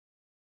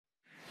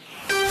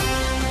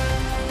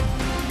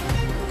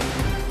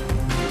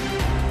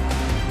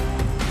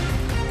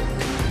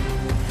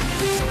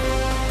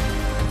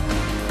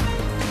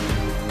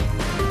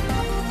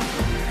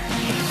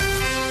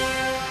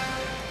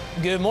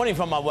Good morning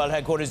from our world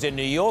headquarters in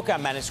New York.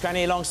 I'm Manus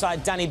Cranny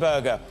alongside Danny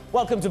Berger.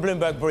 Welcome to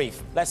Bloomberg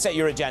Brief. Let's set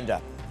your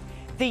agenda.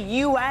 The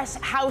U.S.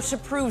 House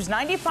approves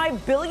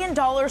 $95 billion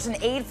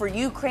in aid for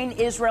Ukraine,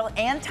 Israel,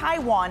 and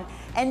Taiwan,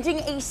 ending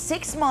a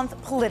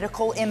 6-month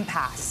political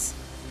impasse.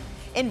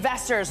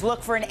 Investors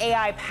look for an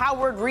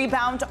AI-powered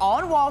rebound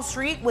on Wall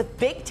Street with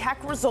big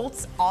tech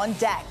results on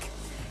deck.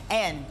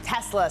 And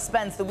Tesla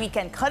spends the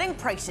weekend cutting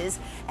prices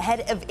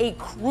ahead of a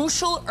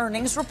crucial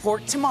earnings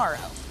report tomorrow.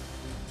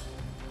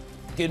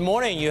 Good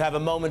morning. You have a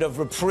moment of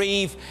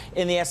reprieve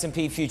in the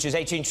S&P futures.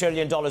 $18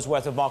 trillion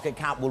worth of market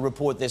cap will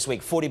report this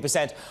week.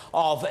 40%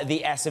 of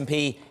the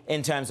S&P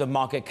in terms of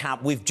market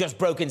cap. We've just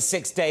broken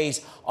 6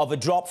 days of a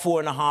drop,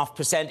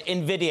 4.5%.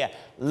 NVIDIA,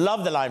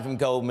 love the line from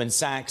Goldman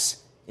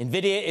Sachs.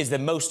 NVIDIA is the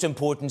most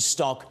important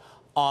stock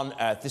on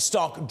earth. The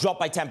stock dropped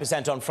by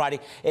 10% on Friday.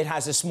 It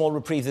has a small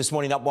reprieve this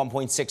morning, up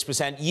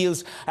 1.6%.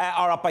 Yields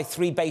are up by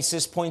 3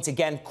 basis points.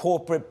 Again,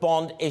 corporate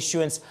bond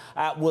issuance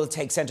will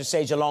take center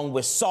stage along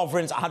with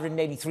sovereigns.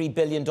 $183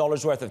 billion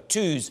worth of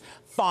twos,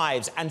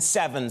 fives and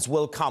sevens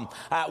will come.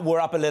 We're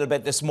up a little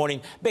bit this morning.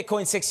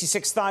 Bitcoin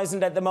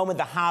 66,000 at the moment.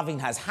 The halving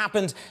has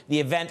happened. The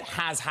event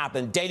has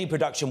happened. Daily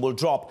production will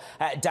drop,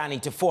 Danny,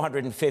 to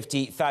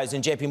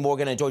 450,000. JP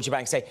Morgan and Deutsche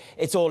Bank say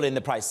it's all in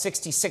the price.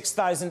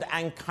 66,000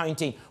 and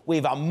counting. We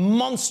have a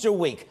monster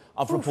week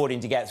of reporting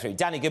to get through.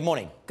 Danny, good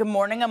morning. Good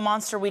morning. A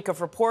monster week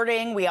of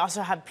reporting. We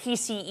also have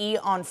PCE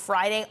on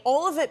Friday.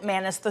 All of it,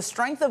 Manus, the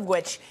strength of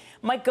which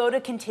might go to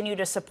continue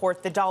to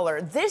support the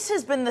dollar. This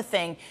has been the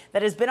thing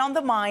that has been on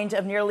the mind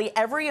of nearly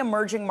every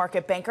emerging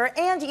market banker,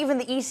 and even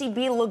the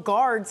ECB.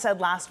 Lagarde said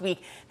last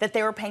week that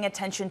they were paying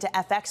attention to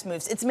FX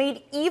moves. It's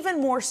made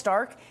even more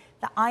stark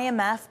the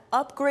IMF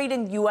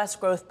upgrading U.S.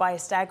 growth by a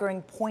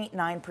staggering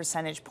 0.9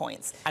 percentage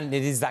points. And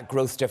it is that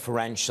growth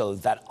differential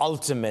that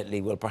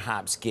ultimately will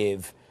perhaps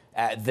give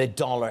the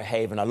dollar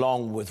haven,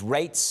 along with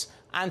rates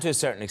and to a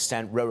certain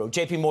extent railroad.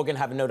 JP Morgan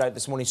having no doubt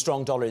this morning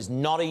strong dollar is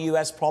not a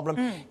U.S.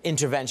 problem.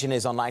 Intervention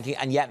is unlikely,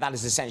 and yet that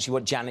is essentially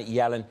what Janet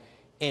Yellen,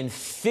 in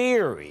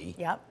theory,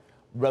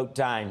 wrote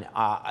down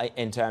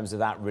in terms of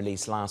that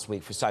release last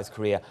week for South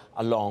Korea,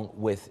 along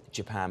with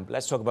Japan. But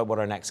let's talk about what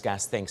our next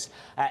guest thinks.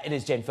 It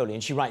is Jane Foley,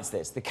 and she writes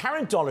this. The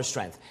current dollar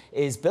strength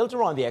is built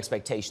around the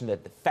expectation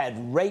that the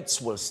Fed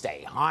rates will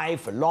stay high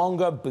for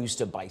longer,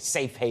 boosted by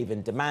safe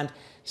haven demand,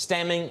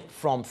 stemming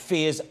from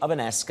fears of an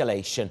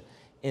escalation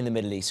in the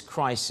Middle East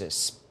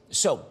crisis.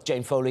 So,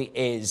 Jane Foley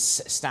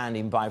is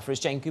standing by for us.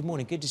 Jane, good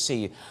morning. Good to see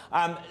you.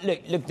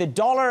 Look, the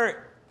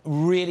dollar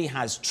really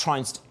has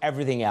trounced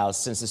everything else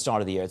since the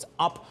start of the year. It's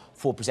up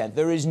 4%.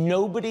 There is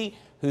nobody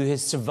who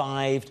has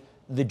survived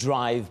the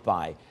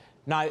drive-by.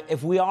 Now,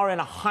 if we are in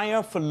a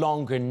higher for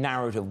longer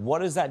narrative, what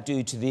does that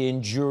do to the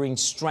enduring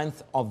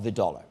strength of the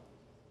dollar?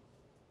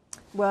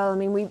 Well, I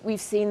mean, we've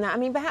seen that. I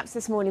mean, perhaps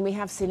this morning we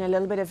have seen a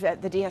little bit of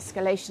the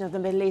de-escalation of the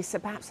Middle East, so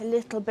perhaps a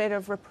little bit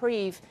of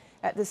reprieve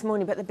this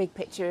morning. But the big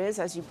picture is,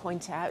 as you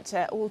point out,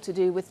 all to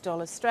do with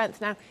dollar strength.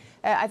 Now,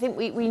 I think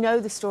we know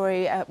the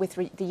story with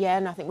the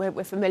yen. I think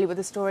we're familiar with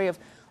the story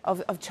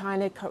of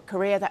China,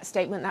 Korea, that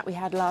statement that we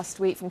had last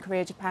week from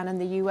Korea, Japan and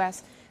the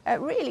US,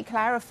 really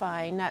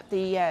clarifying that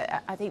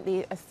I think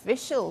the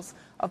officials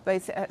of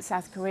both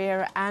South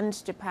Korea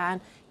and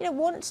Japan,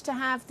 want to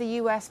have the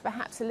US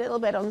perhaps a little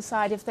bit on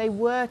side if they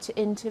were to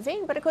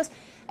intervene. But of course,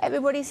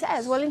 everybody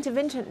says, well,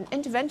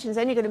 intervention is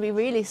only going to be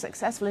really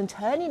successful in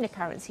turning a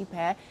currency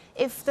pair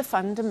if the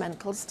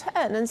fundamentals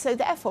turn. And so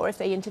therefore, if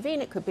they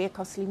intervene, it could be a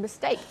costly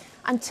mistake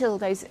until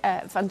those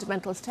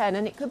fundamentals turn.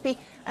 And it could be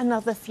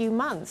another few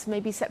months,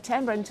 maybe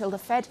September, until the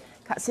Fed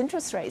cuts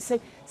interest rates. So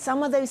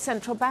some of those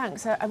central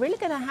banks are really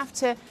going to have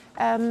to,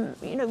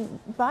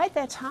 bide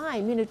their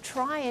time,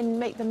 try and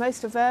make the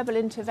most of verbal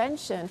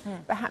intervention,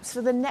 perhaps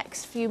for the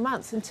next few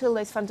months until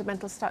those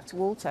fundamentals start to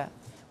alter.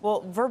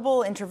 Well,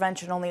 verbal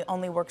intervention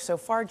only works so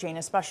far, Jane,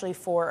 especially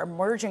for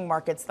emerging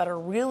markets that are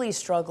really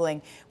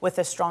struggling with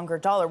a stronger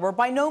dollar. We're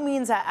by no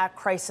means at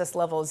crisis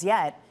levels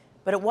yet,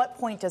 but at what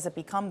point does it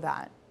become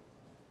that?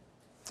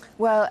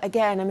 Well,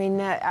 again, I mean,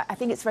 I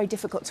think it's very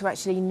difficult to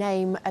actually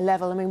name a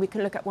level. I mean, we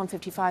can look at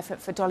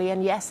 155 for dollar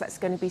yen. Yes, that's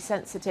going to be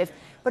sensitive,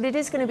 but it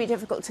is going to be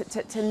difficult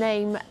to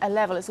name a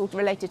level. It's all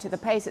related to the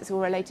pace. It's all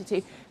related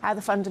to how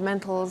the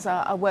fundamentals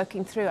are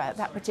working through at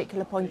that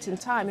particular point in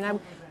time. And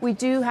we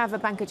do have a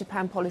Bank of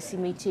Japan policy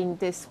meeting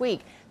this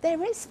week.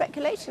 There is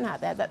speculation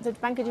out there that the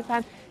Bank of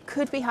Japan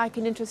could be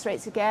hiking interest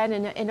rates again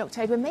in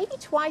October, maybe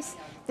twice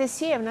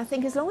this year. And I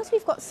think as long as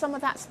we've got some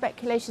of that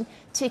speculation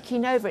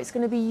ticking over, it's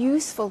going to be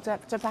useful to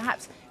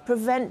perhaps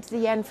prevent the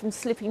yen from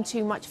slipping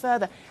too much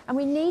further. And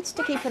we need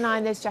to keep an eye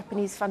on those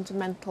Japanese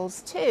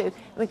fundamentals too.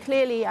 I mean,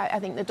 clearly, I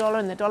think the dollar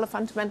and the dollar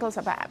fundamentals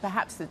are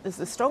perhaps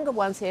the stronger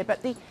ones here,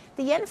 but the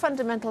yen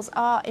fundamentals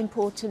are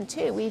important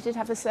too. We did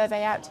have a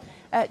survey out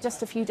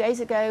just a few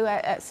days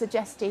ago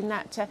suggesting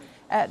that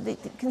the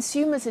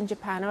consumers in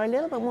Japan are a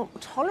little bit more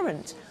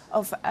tolerant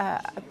of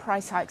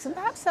price hikes and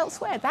perhaps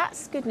elsewhere.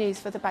 That's good news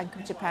for the Bank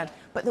of Japan.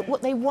 But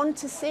what they want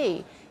to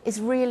see is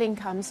real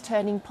incomes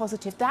turning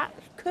positive. That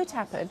could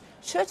happen,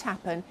 should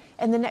happen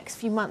in the next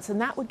few months,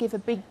 and that would give a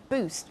big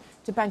boost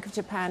to Bank of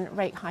Japan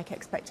rate hike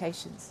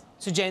expectations.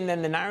 So, Jane,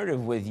 then the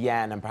narrative with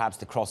yen and perhaps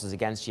the crosses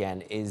against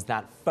yen is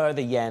that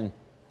further yen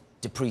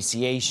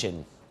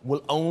depreciation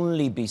will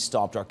only be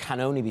stopped or can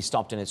only be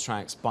stopped in its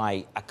tracks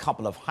by a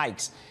couple of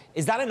hikes.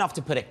 Is that enough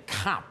to put a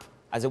cap,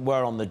 as it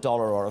were, on the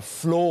dollar or a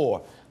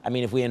floor? I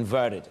mean, if we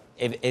invert it,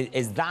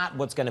 is that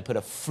what's going to put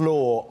a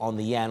floor on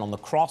the yen on the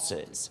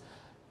crosses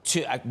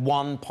to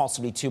one,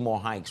 possibly two more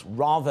hikes,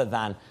 rather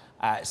than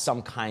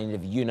some kind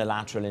of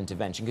unilateral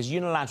intervention? Because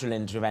unilateral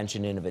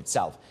intervention in of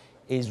itself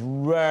is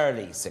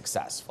rarely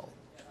successful.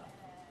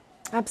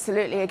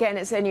 Absolutely. Again,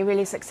 it's only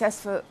really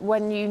successful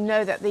when you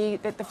know that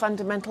the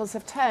fundamentals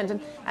have turned.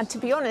 And to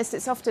be honest,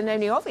 it's often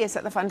only obvious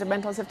that the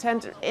fundamentals have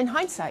turned in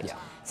hindsight. Yeah.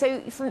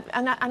 So,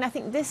 and I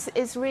think this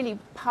is really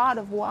part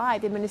of why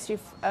the Ministry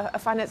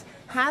of Finance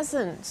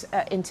hasn't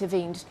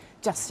intervened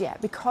just yet,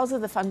 because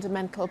of the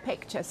fundamental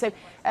picture. So,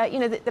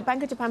 the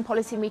Bank of Japan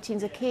policy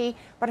meetings are key,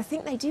 but I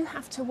think they do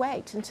have to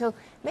wait until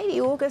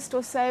maybe August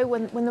or so,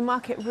 when the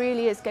market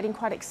really is getting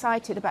quite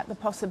excited about the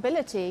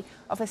possibility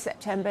of a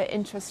September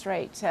interest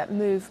rate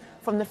move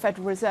from the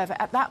Federal Reserve.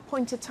 At that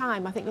point of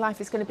time, I think life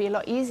is going to be a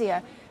lot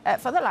easier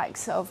for the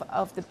likes of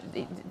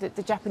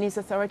the Japanese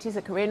authorities,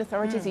 the Korean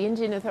authorities, the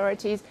Indian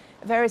authorities,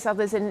 various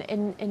others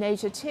in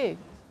Asia too.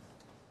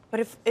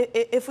 But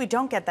if we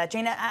don't get that,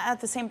 Jane, at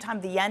the same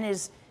time, the yen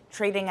is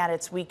trading at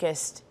its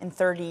weakest in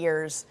 30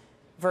 years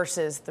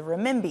versus the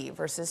renminbi,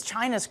 versus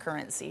China's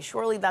currency.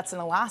 Surely that's an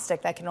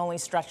elastic that can only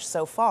stretch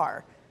so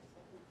far.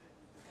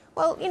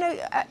 Well,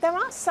 there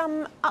are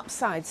some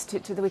upsides to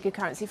the weaker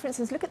currency. For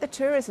instance, look at the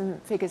tourism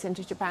figures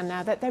into Japan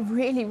now. That they're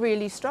really,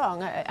 really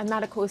strong. And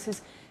that, of course,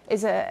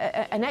 is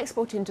an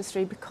export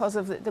industry because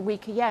of the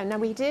weaker yen. Now,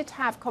 we did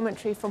have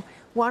commentary from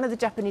one of the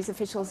Japanese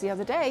officials the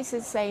other day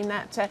saying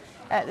that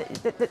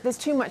there's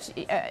too much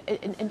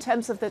in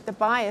terms of the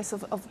bias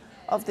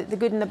of the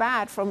good and the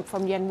bad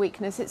from yen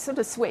weakness. It's sort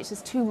of switched.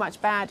 There's too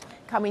much bad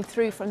coming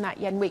through from that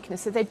yen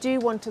weakness. So they do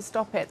want to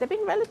stop it. They've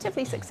been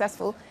relatively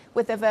successful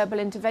with their verbal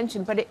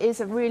intervention, but it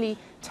is a really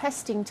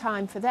testing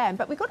time for them.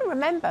 But we've got to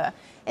remember,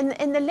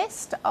 in the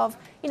list of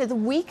the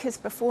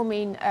weakest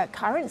performing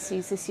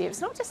currencies this year,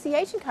 it's not just the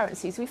Asian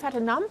currencies. We've had a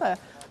number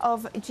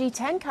of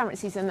G10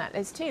 currencies in that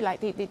list too,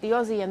 like the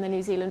Aussie and the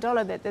New Zealand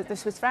dollar, the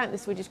Swiss franc, the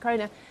Swedish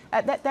krona.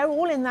 They're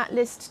all in that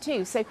list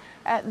too. So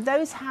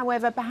those,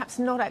 however, perhaps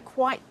not at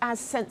quite as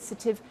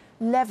sensitive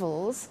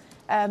levels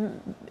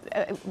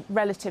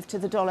relative to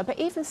the dollar. But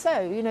even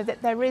so,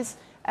 that there is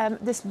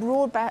this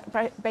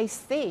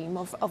broad-based theme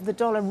of the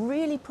dollar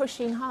really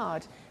pushing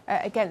hard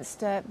against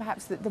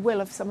perhaps the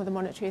will of some of the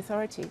monetary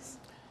authorities.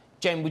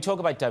 Jane, we talk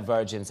about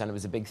divergence, and it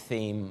was a big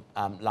theme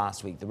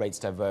last week, the rates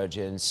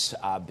divergence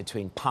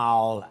between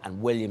Powell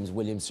and Williams.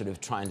 Williams sort of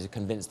trying to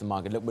convince the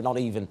market, look, we're not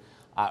even,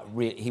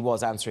 he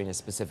was answering a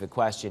specific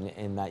question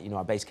in that,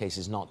 our base case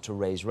is not to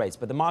raise rates.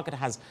 But the market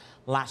has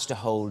latched a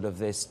hold of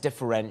this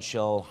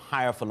differential,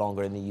 higher for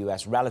longer in the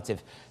US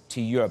relative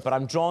to Europe. But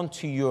I'm drawn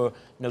to your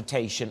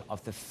notation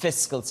of the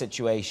fiscal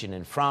situation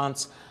in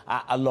France,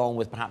 along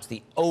with perhaps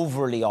the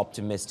overly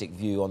optimistic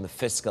view on the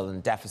fiscal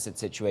and deficit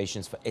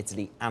situations for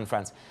Italy and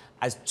France,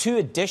 as two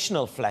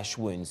additional flesh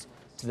wounds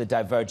to the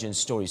divergence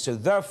story. So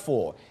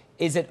therefore,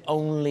 is it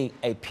only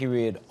a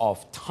period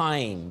of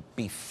time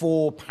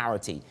before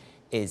parity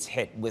is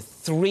hit, with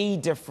three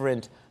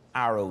different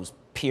arrows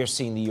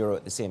piercing the euro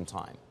at the same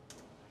time?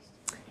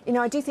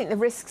 I do think the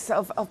risks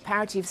of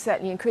parity have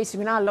certainly increased. I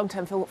mean, our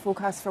long-term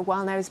forecast for a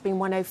while now has been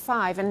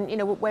 105, and,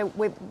 we're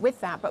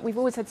with that, but we've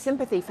always had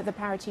sympathy for the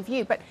parity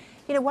view. But,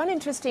 one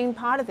interesting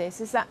part of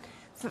this is that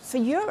for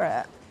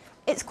Europe,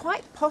 it's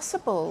quite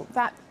possible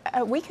that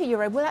a weaker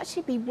euro will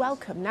actually be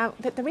welcome. Now,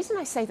 the reason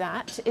I say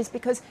that is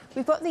because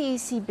we've got the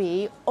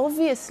ECB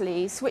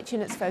obviously switching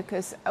its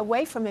focus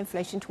away from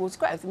inflation towards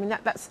growth. I mean,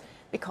 that's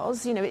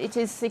because, it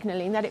is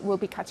signalling that it will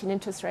be cutting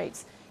interest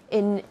rates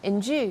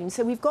in June.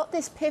 So we've got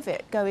this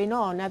pivot going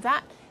on. Now,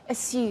 that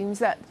assumes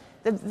that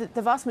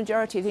the vast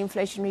majority of the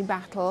inflationary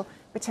battle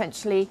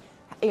potentially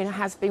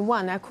has been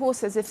won. Now, of course,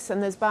 there's ifs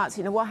and there's buts.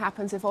 What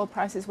happens if oil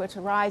prices were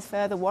to rise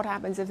further? What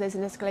happens if there's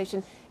an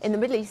escalation in the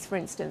Middle East, for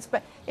instance?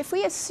 But if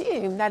we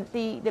assume that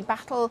the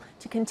battle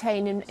to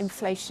contain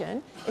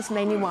inflation is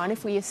mainly won,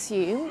 if we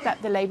assume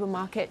that the labour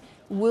market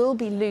will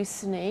be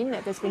loosening,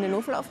 that there's been an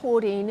awful lot of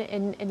hoarding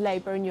in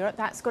labour in Europe,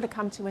 that's got to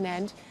come to an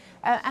end.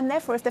 And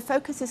therefore, if the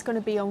focus is going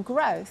to be on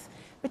growth,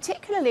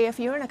 particularly if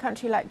you're in a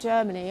country like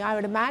Germany, I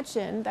would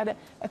imagine that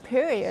a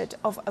period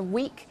of a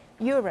weak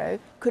euro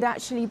could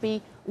actually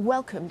be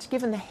welcomed,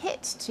 given the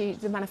hit to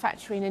the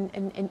manufacturing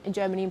in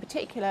Germany in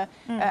particular,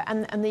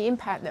 and the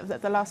impact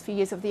of the last few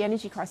years of the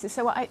energy crisis.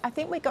 So I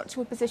think we got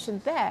to a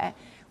position there,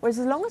 whereas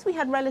as long as we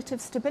had relative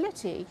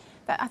stability,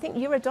 that I think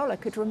euro-dollar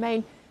could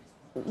remain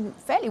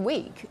fairly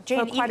weak,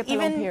 Jane, for quite a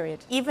long period.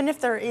 Even if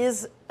there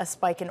is a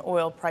spike in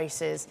oil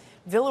prices,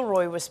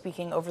 Villeroy was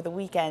speaking over the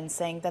weekend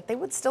saying that they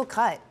would still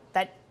cut,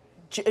 that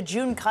a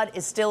June cut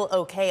is still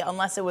okay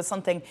unless it was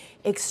something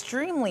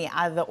extremely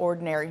out of the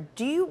ordinary.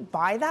 Do you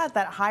buy that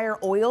higher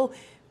oil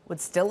would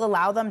still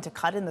allow them to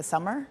cut in the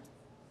summer?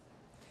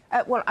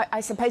 Well,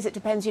 I suppose it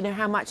depends,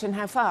 how much and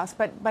how fast.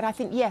 But I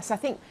think, yes, I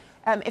think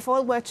if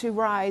oil were to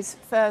rise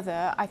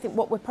further, I think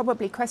what we're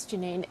probably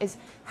questioning is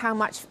how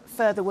much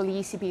further will the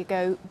ECB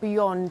go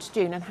beyond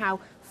June, and how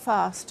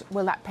fast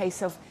will that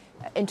pace of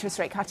interest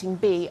rate cutting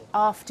be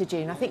after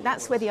June. I think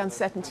that's where the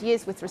uncertainty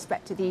is with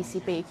respect to the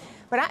ECB.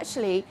 But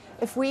actually,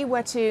 if we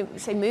were to,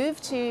 say,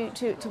 move to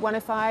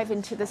 105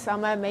 into the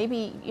summer,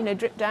 maybe,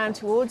 drip down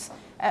towards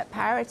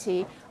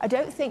parity, I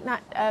don't think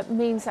that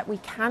means that we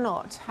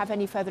cannot have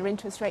any further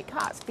interest rate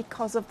cuts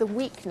because of the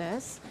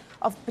weakness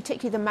of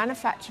particularly the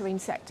manufacturing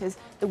sectors,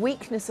 the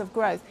weakness of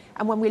growth.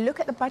 And when we look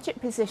at the budget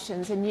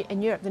positions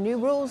in Europe, the new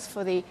rules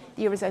for the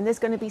Eurozone, there's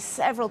going to be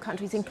several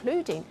countries,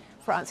 including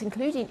France,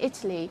 including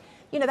Italy,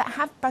 that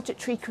have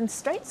budgetary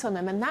constraints on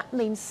them, and that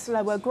means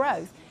slower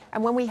growth.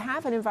 And when we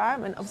have an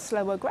environment of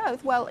slower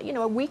growth, well,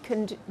 a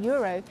weakened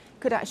euro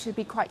could actually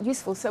be quite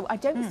useful. So I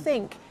don't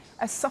think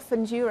a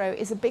softened euro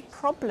is a big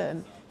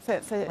problem for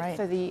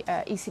the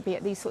ECB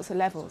at these sorts of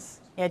levels.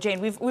 Yeah,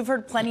 Jane, we've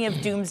heard plenty of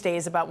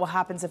doomsdays about what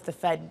happens if the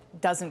Fed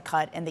doesn't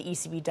cut and the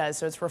ECB does,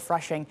 so it's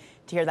refreshing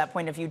to hear that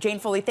point of view. Jane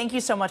Foley, thank you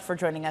so much for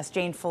joining us.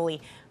 Jane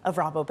Foley of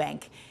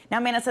Rabobank. Now,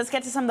 Manis, let's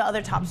get to some of the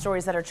other top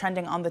stories that are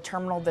trending on the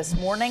terminal this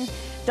morning.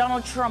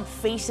 Donald Trump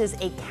faces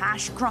a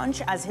cash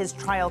crunch as his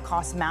trial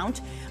costs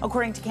mount.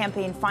 According to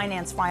campaign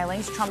finance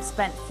filings, Trump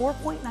spent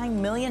 $4.9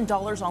 million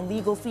on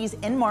legal fees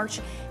in March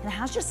and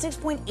has just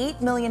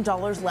 $6.8 million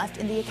left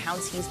in the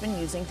accounts he's been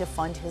using to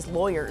fund his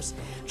lawyers.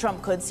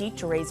 Trump could seek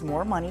to raise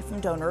more money from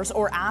donors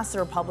or ask the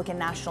Republican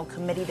National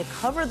Committee to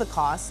cover the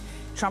costs.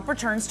 Trump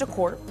returns to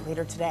court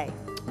later today.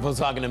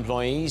 Volkswagen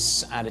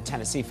employees at a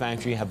Tennessee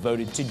factory have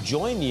voted to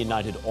join the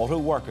United Auto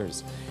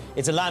Workers.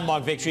 It's a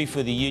landmark victory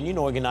for the union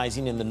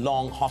organizing in the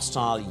long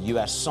hostile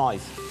U.S.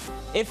 South.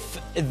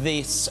 If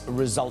this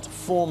result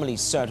formally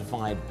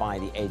certified by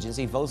the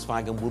agency,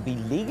 Volkswagen will be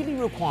legally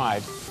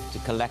required to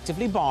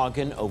collectively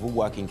bargain over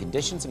working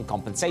conditions and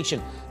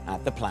compensation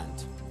at the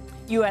plant.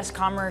 U.S.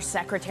 Commerce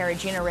Secretary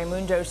Gina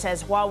Raimondo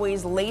says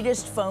Huawei's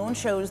latest phone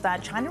shows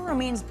that China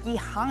remains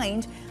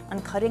behind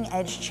on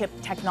cutting-edge chip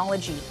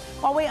technology.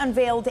 Huawei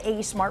unveiled a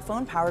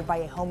smartphone powered by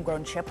a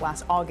homegrown chip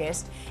last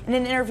August. In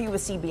an interview with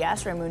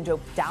CBS,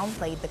 Raimondo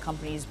downplayed the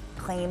company's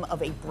claim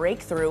of a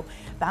breakthrough,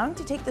 vowing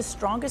to take the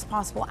strongest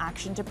possible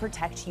action to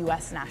protect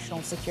U.S.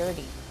 national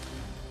security.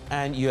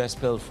 And U.S.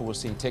 bill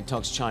forcing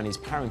TikTok's Chinese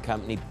parent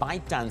company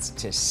ByteDance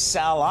to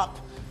sell up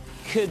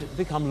could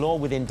become law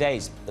within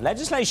days. The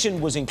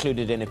legislation was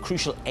included in a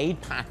crucial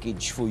aid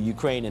package for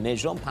Ukraine and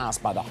Israel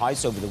passed by the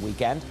House over the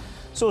weekend.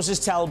 Sources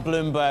tell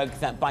Bloomberg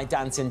that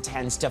ByteDance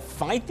intends to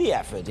fight the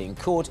effort in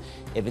court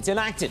if it's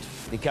enacted.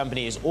 The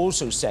company is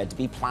also said to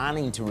be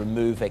planning to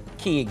remove a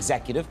key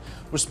executive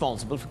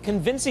responsible for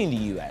convincing the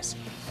U.S.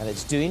 that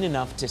it's doing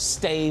enough to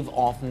stave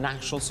off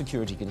national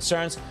security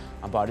concerns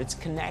about its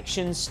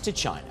connections to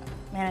China.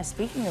 Man,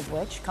 speaking of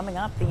which, coming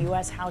up, the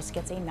U.S. House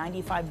gets a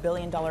 $95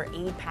 billion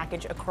aid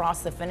package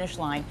across the finish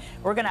line.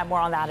 We're going to have more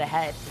on that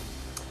ahead.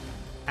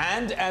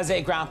 And as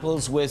it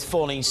grapples with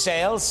falling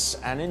sales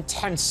and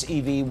intense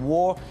EV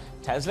war,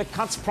 Tesla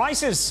cuts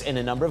prices in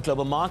a number of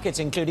global markets,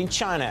 including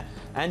China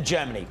and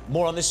Germany.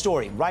 More on this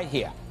story right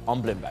here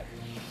on Bloomberg.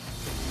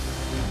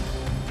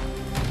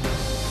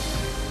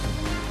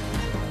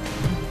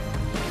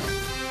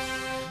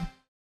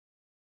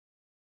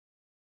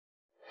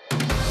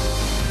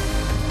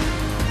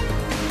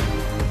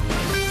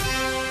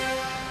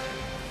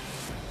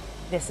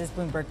 This is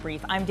Bloomberg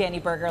Brief. I'm Danny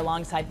Berger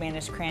alongside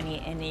Manish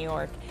Cranny in New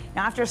York.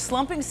 Now, after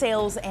slumping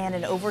sales and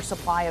an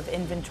oversupply of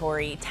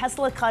inventory,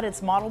 Tesla cut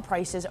its model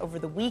prices over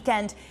the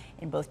weekend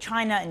in both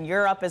China and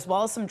Europe, as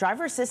well as some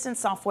driver assistance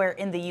software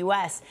in the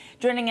U.S.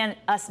 Joining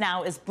us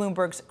now is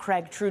Bloomberg's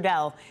Craig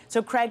Trudell.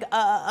 So, Craig,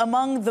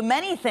 among the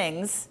many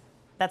things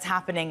that's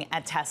happening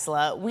at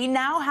Tesla, we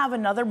now have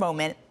another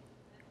moment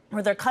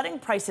where they're cutting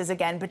prices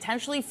again,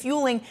 potentially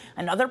fueling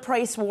another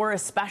price war,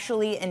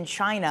 especially in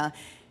China.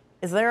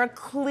 Is there a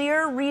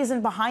clear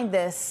reason behind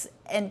this,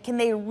 and can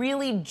they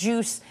really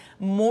juice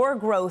more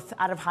growth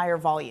out of higher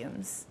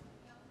volumes?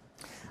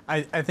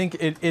 I think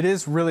it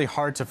is really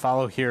hard to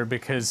follow here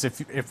because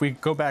if we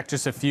go back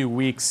just a few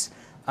weeks,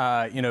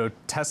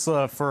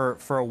 Tesla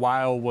for a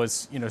while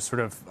was, sort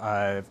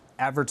of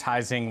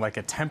advertising like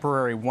a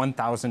temporary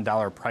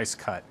 $1,000 price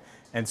cut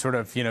and sort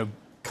of,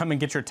 come and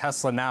get your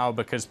Tesla now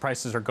because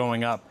prices are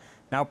going up.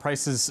 Now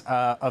prices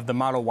of the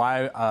Model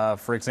Y,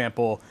 for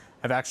example,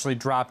 have actually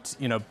dropped,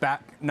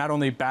 back not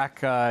only back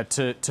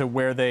to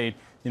where they,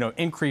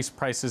 increased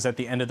prices at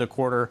the end of the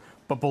quarter,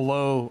 but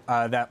below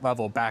that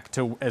level, back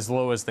to as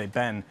low as they've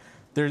been.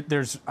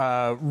 There's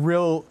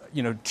real,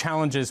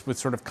 challenges with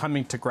sort of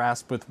coming to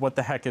grasp with what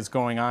the heck is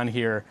going on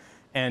here.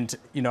 And,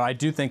 I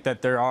do think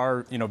that there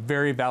are,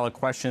 very valid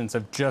questions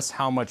of just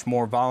how much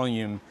more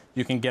volume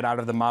you can get out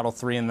of the Model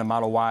 3 and the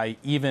Model Y,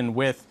 even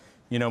with,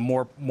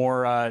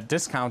 more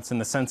discounts in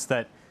the sense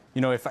that,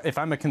 if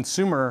I'm a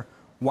consumer,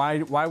 why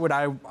would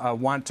I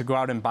want to go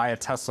out and buy a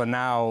Tesla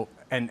now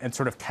and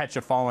sort of catch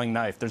a falling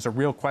knife? There's a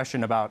real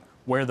question about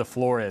where the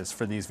floor is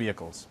for these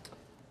vehicles.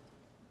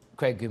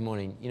 Craig, good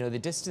morning. You know, the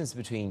distance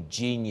between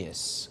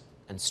genius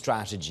and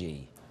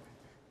strategy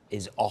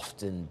is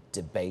often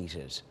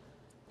debated.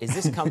 Is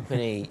this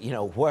company, you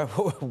know,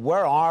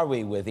 where are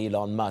we with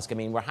Elon Musk? I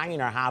mean, we're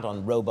hanging our hat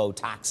on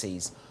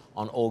robo-taxis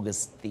on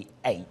August the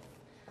 8th.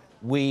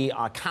 We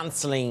are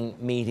cancelling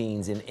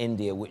meetings in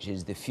India, which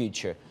is the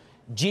future.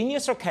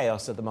 Genius or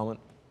chaos at the moment?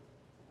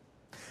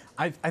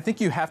 I think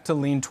you have to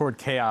lean toward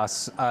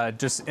chaos,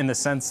 just in the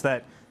sense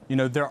that, you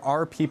know, there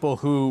are people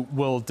who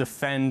will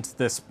defend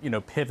this, you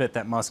know, pivot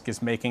that Musk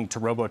is making to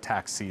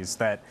robo-taxis,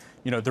 that,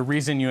 you know, the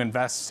reason you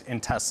invest in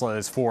Tesla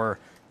is for,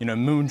 you know,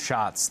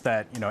 moonshots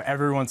that, you know,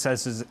 everyone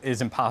says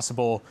is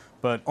impossible,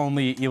 but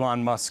only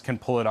Elon Musk can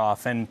pull it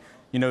off. And,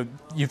 you know,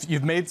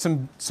 you've made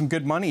some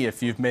good money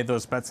if you've made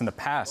those bets in the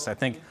past. I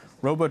think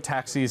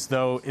robo-taxis,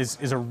 though,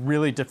 is a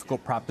really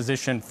difficult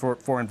proposition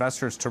for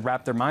investors to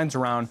wrap their minds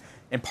around,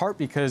 in part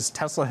because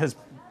Tesla has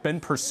been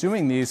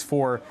pursuing these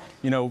for,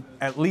 you know,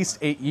 at least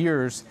 8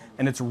 years,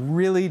 and it's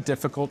really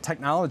difficult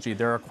technology.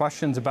 There are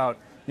questions about,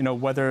 you know,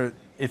 whether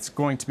it's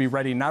going to be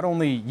ready not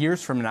only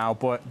years from now,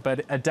 but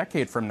a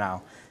decade from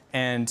now.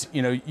 And,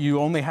 you know, you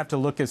only have to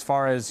look as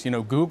far as, you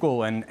know,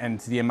 Google and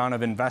the amount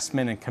of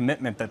investment and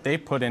commitment that they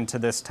put into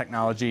this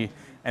technology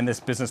and this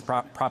business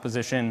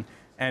proposition,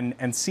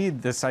 and see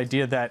this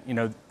idea that, you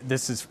know,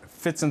 this is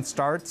fits and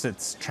starts.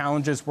 It's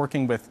challenges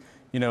working with,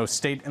 you know,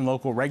 state and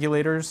local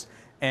regulators.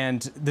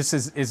 And this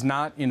is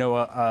not, you know,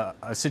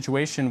 a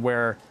situation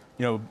where,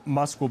 you know,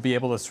 Musk will be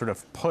able to sort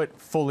of put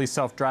fully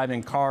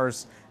self-driving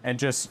cars and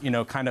just, you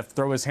know, kind of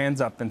throw his hands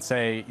up and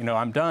say, you know,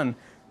 I'm done.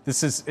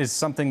 This is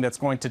something that's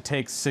going to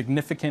take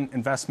significant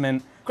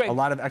investment, Craig, a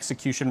lot of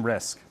execution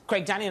risk.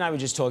 Craig, Danny and I were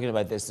just talking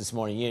about this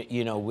morning.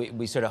 You know,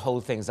 we sort of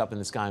hold things up in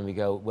the sky and we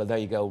go, well, there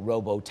you go,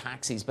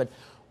 robo-taxis. But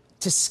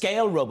to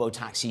scale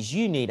robo-taxis,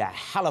 you need a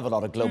hell of a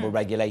lot of global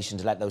regulation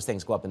to let those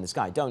things go up in the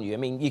sky, don't you? I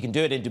mean, you can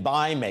do it in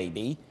Dubai,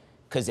 maybe,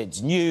 because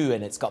it's new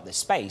and it's got the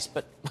space.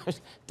 But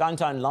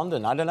downtown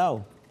London, I don't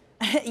know.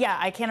 Yeah,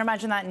 I can't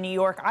imagine that in New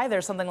York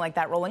either, something like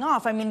that rolling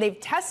off. I mean, they've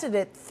tested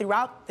it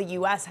throughout the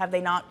U.S., have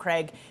they not,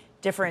 Craig?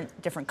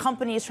 Different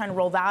companies trying to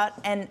roll that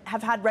and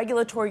have had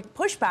regulatory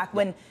pushback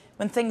when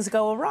things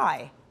go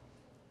awry.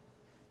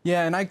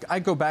 Yeah, and I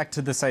go back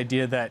to this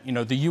idea that, you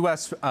know, the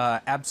U.S.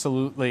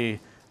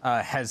 Absolutely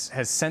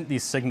has sent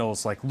these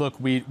signals like, look,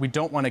 we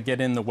don't want to get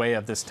in the way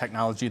of this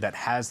technology that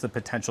has the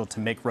potential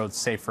to make roads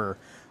safer.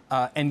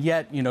 And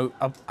yet, you know,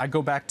 I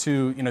go back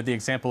to, you know, the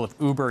example of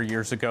Uber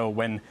years ago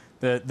when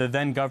the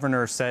then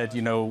governor said,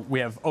 you know, we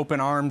have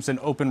open arms and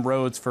open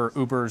roads for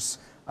Uber's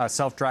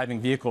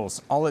self-driving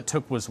vehicles. All it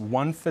took was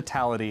one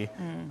fatality,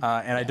 and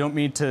I don't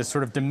mean to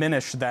sort of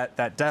diminish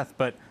that death,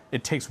 but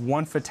it takes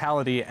one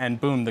fatality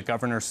and boom, the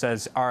governor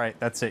says, all right,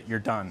 that's it, you're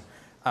done.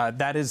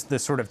 That is the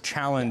sort of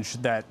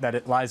challenge that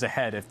it lies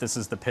ahead if this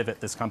is the pivot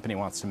this company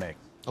wants to make.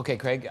 Okay,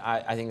 Craig,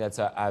 I think that's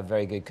a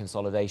very good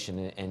consolidation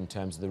in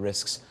terms of the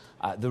risks,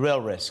 the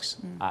real risks.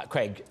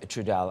 Craig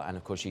Trudell, and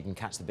of course you can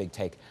catch the big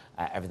take,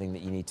 everything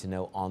that you need to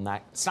know on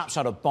that.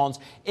 Snapshot of bonds.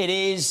 It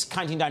is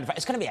counting down to,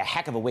 it's going to be a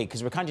heck of a week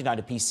because we're counting down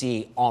to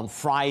PC on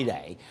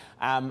Friday.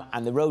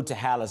 And the road to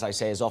hell, as I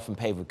say, is often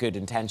paved with good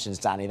intentions,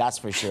 Danny, that's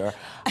for sure.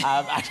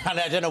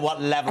 I don't know what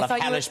level of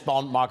hellish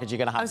bond market you're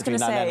going to have between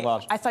now and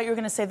then. I thought you were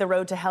going to say the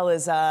road to hell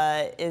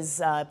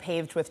is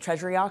paved with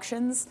treasury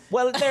auctions.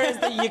 Well,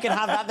 you can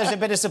have that. There's a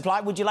bit of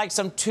supply. Would you like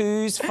some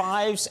 2s,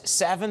 5s,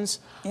 7s?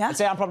 Yeah. I'd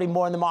say I'm probably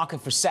more in the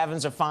market for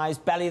 7s or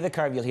 5s. Belly of the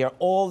curve, you'll hear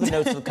all the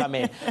notes will come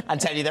in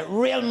and tell you that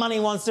real money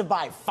wants to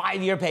buy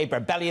 5-year paper,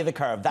 belly of the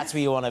curve. That's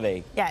where you want to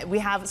be. Yeah, we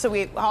have,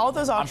 all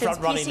those auctions.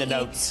 I'm front running the PCE.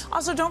 notes.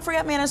 Also, don't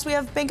forget, Manus, we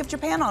have Bank of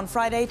Japan on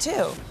Friday,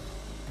 too.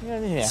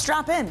 Yeah.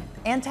 Strap in.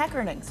 And tech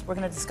earnings. We're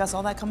going to discuss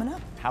all that coming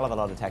up. Hell of a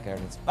lot of tech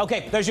earnings.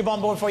 Okay, there's your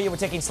bond board for you. We're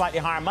taking slightly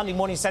higher Monday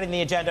morning, setting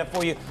the agenda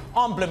for you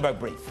on Bloomberg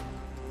Brief.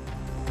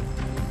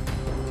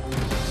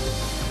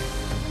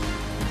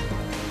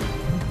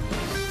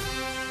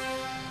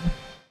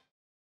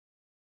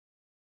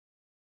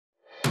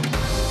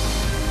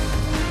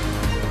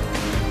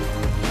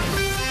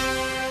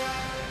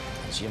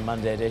 Your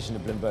Monday edition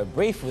of Bloomberg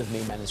Brief with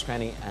me, Menace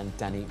Crenny, and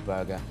Danny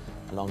Berger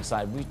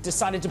alongside. We've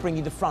decided to bring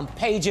you the front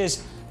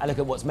pages and look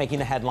at what's making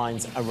the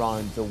headlines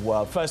around the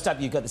world. First up,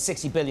 you've got the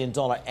 $60 billion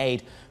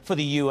aid for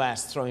the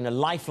U.S., throwing a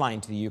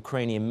lifeline to the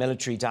Ukrainian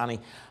military,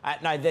 Danny.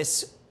 Now,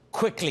 this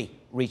quickly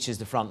reaches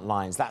the front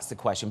lines. That's the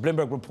question.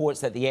 Bloomberg reports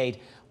that the aid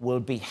will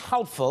be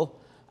helpful.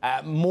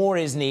 More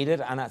is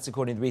needed, and that's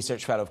according to the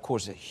research fellow. Of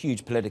course,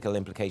 huge political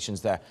implications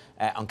there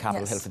on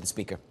Capitol Hill for the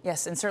Speaker.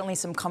 Yes, and certainly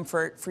some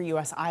comfort for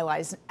U.S.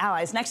 allies.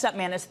 Next up,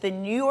 Manus, the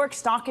New York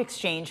Stock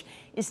Exchange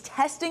is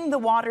testing the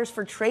waters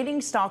for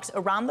trading stocks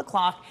around the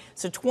clock,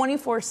 so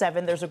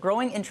 24/7. There's a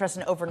growing interest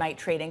in overnight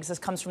tradings. This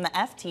comes from the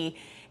FT,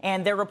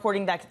 and they're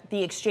reporting that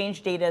the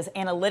exchange data's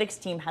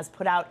analytics team has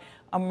put out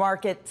a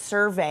market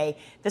survey.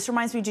 This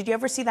reminds me, did you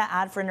ever see that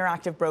ad for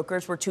Interactive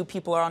Brokers where two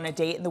people are on a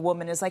date and the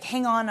woman is like,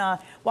 hang on,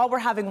 while we're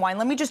having wine,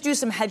 let me just do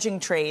some hedging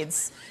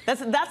trades.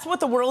 That's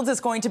what the world is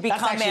going to become.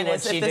 That's actually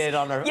what she did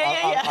on her,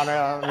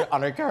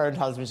 on her current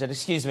husband. She said,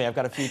 excuse me, I've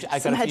got a few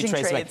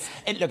trades.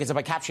 Look, it's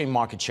about capturing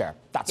market share.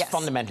 That's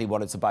fundamentally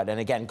what it's about. And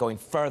again, going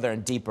further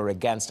and deeper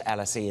against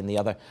LSE and the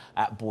other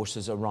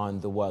bourses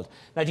around the world.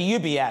 Now, to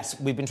UBS,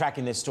 we've been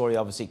tracking this story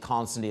obviously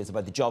constantly. It's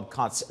about the job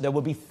cuts. There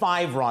will be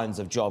 5 rounds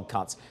of job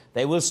cuts.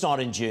 They will start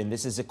in June.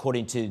 This is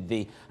according to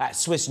the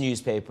Swiss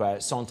newspaper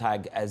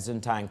Sonntag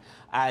Sonntag,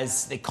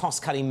 as the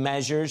cost-cutting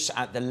measures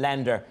at the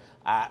lender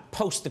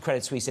post the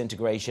Credit Suisse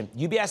integration.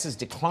 UBS has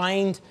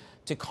declined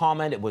to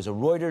comment. It was a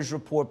Reuters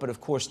report, but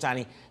of course,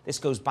 Danny, this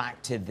goes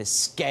back to the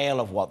scale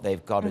of what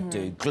they've got to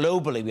do.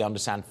 Globally, we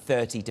understand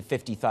 30 to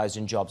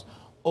 50,000 jobs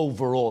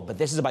overall, but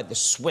this is about the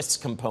Swiss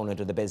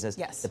component of the business,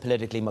 the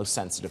politically most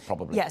sensitive,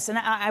 probably. Yes, and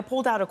I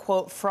pulled out a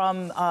quote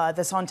from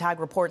the Sonntag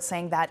report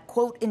saying that,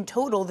 quote, in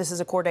total, this is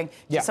according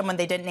to someone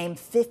they didn't name,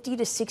 50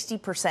 to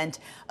 60%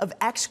 of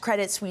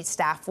ex-Credit Suisse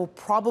staff will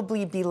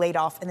probably be laid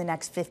off in the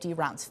next 50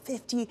 rounds.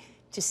 50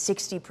 to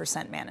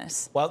 60%,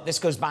 Manus. Well, this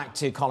goes back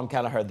to Colin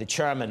Kelleher, the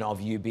chairman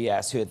of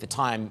UBS, who at the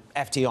time,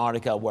 FT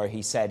article where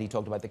he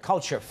talked about the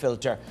culture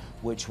filter,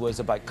 which was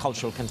about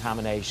cultural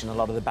contamination. A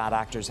lot of the bad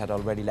actors had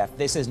already left.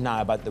 This is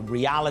now about the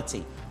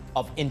reality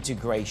of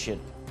integration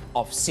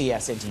of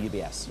CS into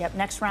UBS. Yep,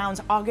 next rounds,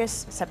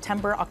 August,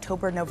 September,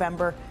 October,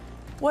 November.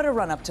 What a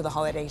run up to the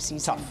holiday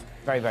season. Tough,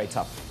 very, very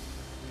tough.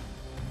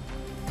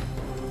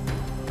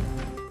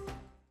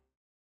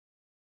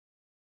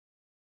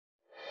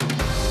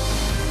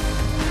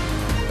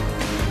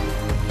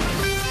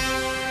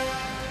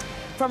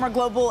 From our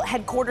global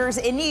headquarters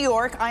in New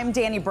York, I'm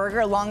Danny Berger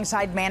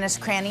alongside Manus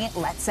Cranny.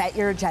 Let's set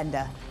your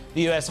agenda.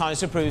 The U.S.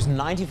 House approves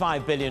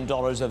 $95 billion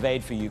of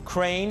aid for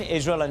Ukraine,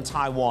 Israel and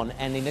Taiwan,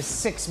 ending a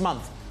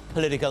 6-month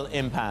political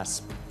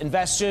impasse.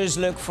 Investors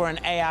look for an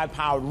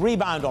AI-powered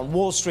rebound on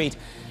Wall Street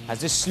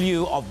as a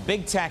slew of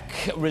big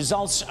tech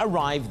results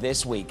arrive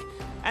this week.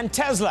 And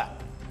Tesla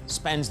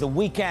spends the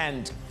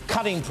weekend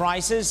cutting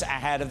prices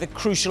ahead of the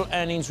crucial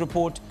earnings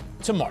report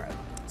tomorrow.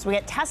 So we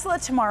get Tesla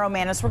tomorrow,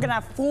 Manus. We're going to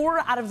have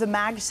 4 out of the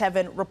Mag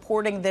 7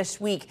 reporting this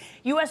week.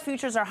 U.S.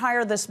 futures are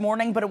higher this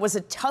morning, but it was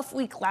a tough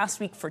week last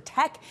week for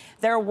tech.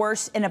 They're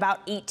worse in about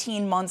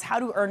 18 months.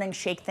 How do earnings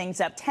shake things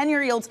up?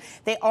 10-year yields,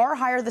 they are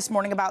higher this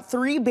morning, about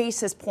 3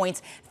 basis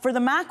points. For the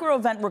macro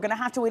event, we're going to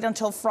have to wait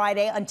until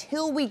Friday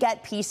until we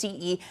get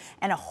PCE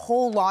and a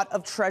whole lot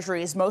of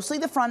treasuries, mostly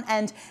the front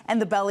end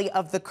and the belly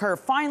of the curve.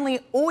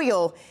 Finally,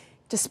 oil,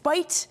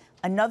 despite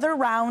another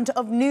round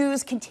of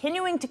news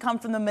continuing to come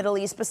from the Middle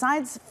East,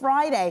 besides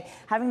Friday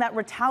having that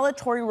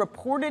retaliatory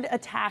reported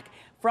attack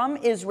from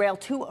Israel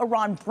to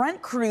Iran.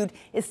 Brent crude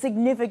is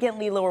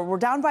significantly lower. We're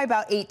down by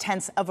about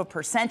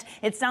 0.8%.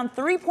 It's down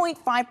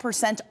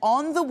 3.5%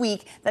 on the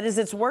week. That is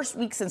its worst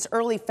week since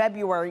early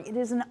February. It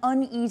is an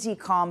uneasy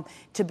calm,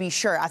 to be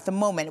sure, at the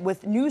moment,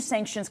 with new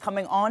sanctions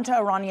coming onto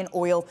Iranian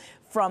oil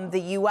from the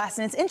U.S.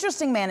 And it's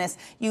interesting, Manus,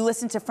 you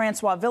listened to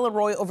Francois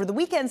Villeroy over the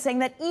weekend saying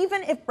that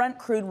even if Brent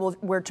crude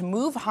were to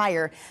move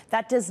higher,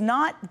 that does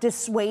not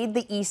dissuade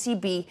the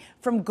ECB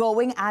from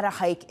going at a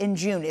hike in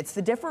June. It's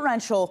the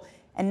differential,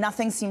 and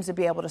nothing seems to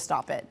be able to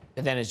stop it.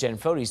 And then, as Jen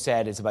Foley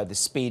said, it's about the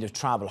speed of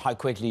travel. How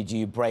quickly do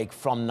you break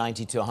from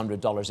 $90 to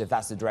 $100 if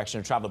that's the direction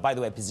of travel? By the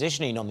way,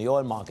 positioning on the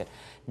oil market,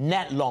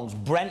 net longs,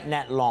 Brent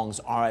net longs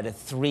are at a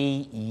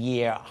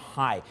 3-year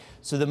high.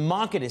 So the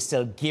market is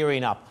still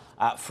gearing up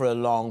for a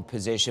long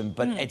position,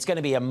 but it's going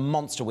to be a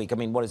monster week. I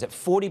mean, what is it?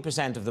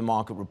 40% of the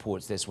market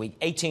reports this week,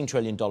 $18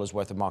 trillion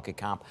worth of market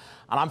cap.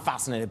 And I'm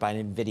fascinated by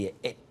NVIDIA.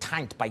 It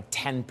tanked by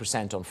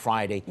 10% on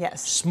Friday.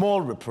 Yes.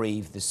 Small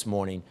reprieve this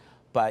morning.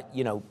 But,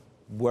 you know,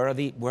 where are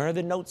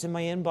the notes in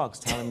my inbox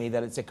telling me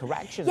that it's a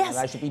correction and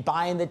I should be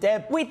buying the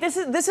dip? Wait, this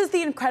is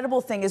the incredible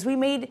thing is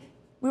we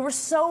were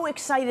so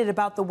excited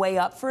about the way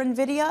up for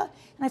NVIDIA,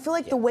 and I feel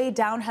like the way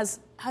down has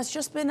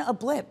just been a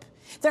blip.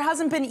 There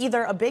hasn't been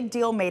either a big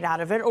deal made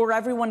out of it or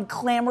everyone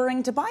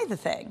clamoring to buy the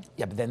thing.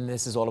 Yeah, but then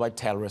this is all about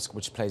tail risk,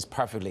 which plays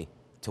perfectly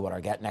to what our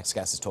next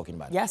guest is talking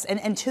about. Yes,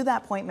 and to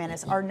that point,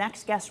 Manus, our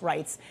next guest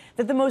writes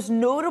that the most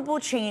notable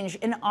change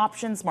in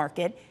options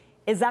market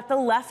is that the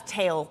left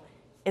tail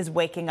is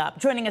waking up.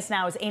 Joining us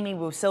now is Amy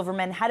Wu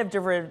Silverman, head of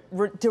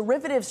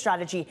derivative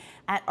strategy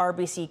at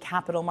RBC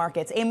Capital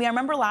Markets. Amy, I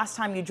remember last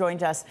time you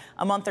joined us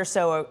a month or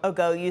so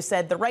ago, you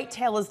said the right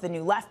tail is the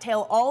new left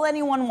tail. All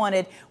anyone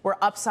wanted were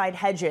upside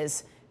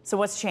hedges. So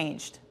what's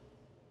changed?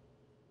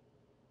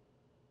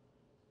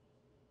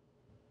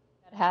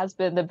 Has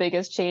been the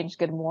biggest change.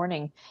 Good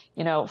morning.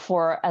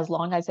 For as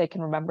long as I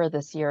can remember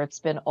this year, it's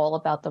been all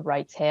about the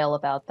right tail,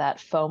 about that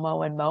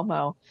FOMO and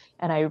MOMO.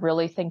 And I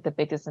really think the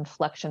biggest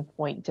inflection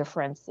point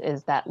difference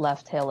is that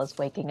left tail is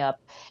waking up.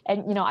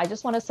 And, I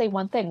just want to say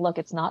one thing. Look,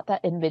 it's not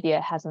that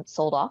NVIDIA hasn't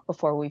sold off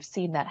before. We've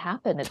seen that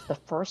happen. It's the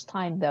first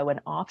time, though, in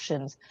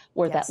options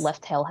where that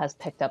left tail has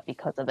picked up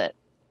because of it.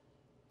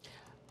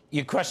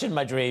 You're crushing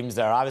my dreams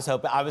there.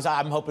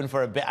 I'm hoping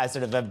for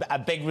a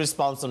big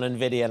response on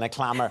Nvidia and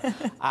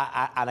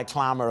a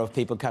clamor of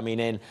people coming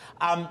in.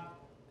 How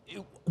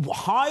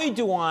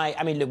do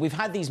I mean, look, we've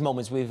had these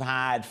moments. We've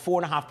had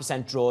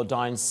 4.5%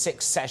 drawdown,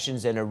 6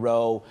 sessions in a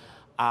row.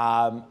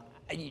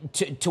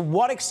 To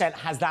what extent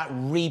has that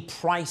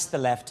repriced the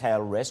left tail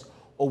risk?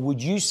 Or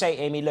would you say,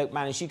 Amy, look,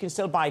 Manish, you can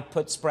still buy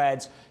put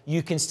spreads.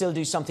 You can still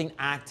do something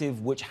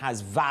active which has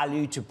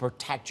value to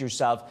protect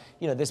yourself.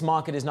 This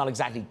market is not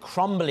exactly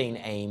crumbling,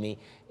 Amy.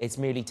 It's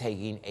merely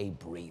taking a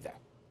breather.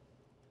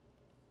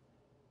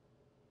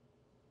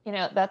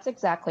 That's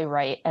exactly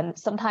right. And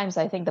sometimes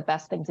I think the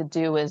best thing to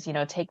do is,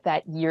 take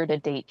that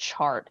year-to-date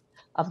chart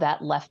of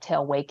that left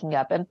tail waking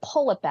up and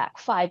pull it back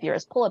 5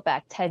 years, pull it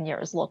back 10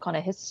 years, look on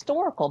a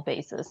historical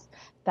basis,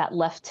 that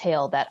left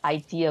tail, that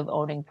idea of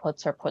owning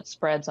puts or put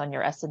spreads on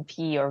your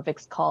S&P or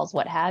VIX calls,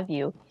 what have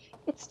you,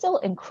 it's still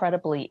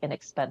incredibly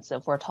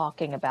inexpensive. We're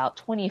talking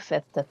about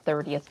 25th to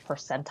 30th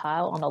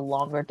percentile on a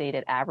longer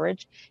dated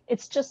average.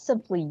 It's just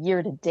simply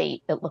year to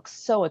date. It looks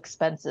so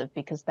expensive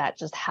because that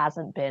just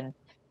hasn't been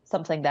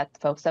something that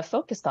folks have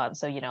focused on.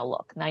 So,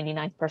 look,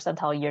 99th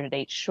percentile year to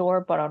date, sure,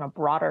 but on a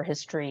broader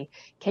history,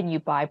 can you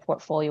buy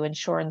portfolio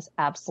insurance?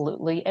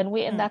 Absolutely.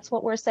 And that's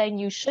what we're saying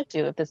you should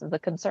do if this is a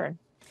concern.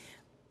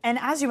 And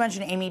as you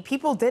mentioned, Amy,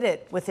 people did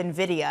it with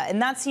NVIDIA, and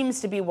that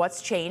seems to be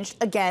what's changed.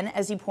 Again,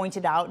 as you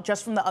pointed out,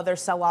 just from the other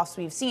sell-offs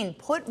we've seen,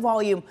 put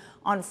volume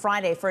on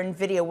Friday for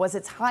NVIDIA was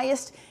its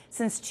highest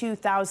since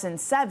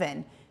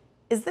 2007.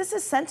 Is this a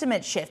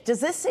sentiment shift?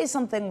 Does this say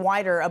something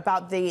wider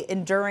about the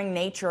enduring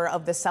nature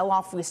of the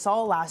sell-off we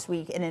saw last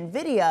week in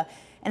NVIDIA?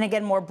 And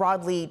again, more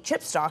broadly,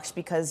 chip stocks,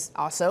 because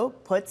also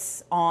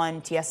puts on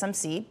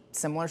TSMC,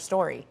 similar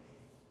story.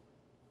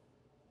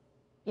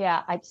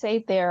 Yeah, I'd say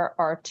there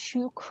are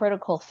 2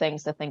 critical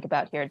things to think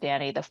about here,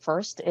 Danny. The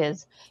first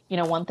is,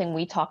 one thing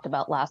we talked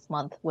about last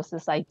month was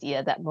this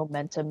idea that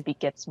momentum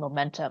begets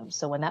momentum.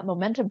 So when that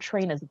momentum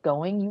train is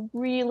going, you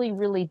really,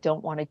 really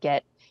don't want to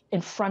get in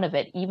front of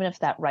it, even if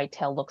that right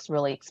tail looks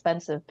really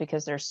expensive,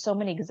 because there's so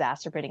many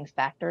exacerbating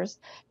factors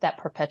that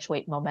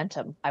perpetuate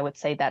momentum. I would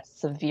say that's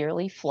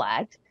severely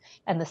flagged.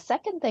 And the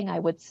second thing I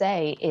would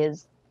say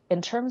is,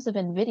 in terms of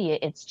NVIDIA,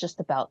 it's just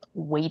about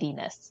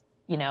weightiness.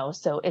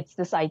 So it's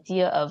this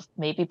idea of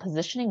maybe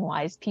positioning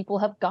wise, people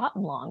have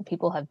gotten long,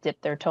 people have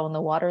dipped their toe in the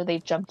water,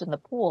 they've jumped in the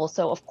pool.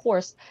 So of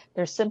course,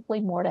 there's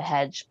simply more to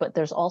hedge, but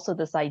there's also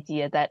this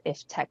idea that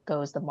if tech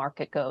goes, the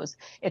market goes.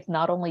 It's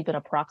not only been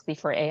a proxy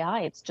for AI,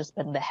 it's just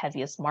been the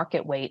heaviest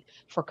market weight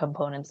for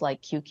components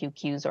like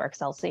QQQs or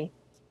XLC.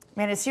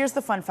 Manis, here's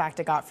the fun fact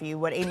I got for you,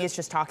 what Amy is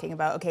just talking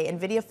about. Okay,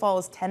 NVIDIA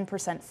falls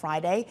 10%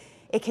 Friday.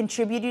 It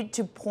contributed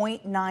to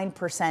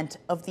 0.9%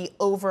 of the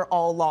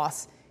overall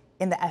loss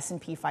in the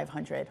S&P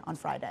 500 on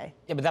Friday.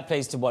 Yeah, but that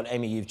plays to what,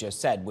 Amy, you've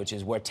just said, which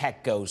is where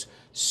tech goes,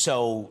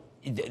 so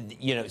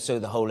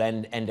the whole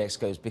index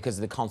goes because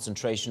of the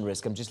concentration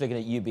risk. I'm just looking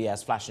at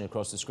UBS flashing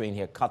across the screen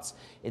here, cuts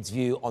its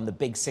view on the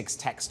big 6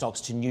 tech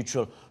stocks to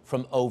neutral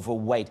from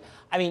overweight.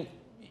 I mean,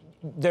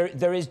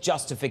 there is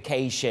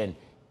justification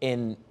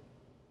in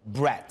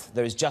breadth.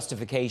 There is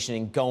justification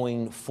in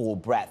going for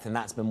breadth, and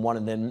that's been one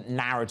of the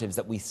narratives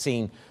that we've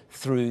seen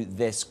through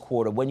this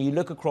quarter. When you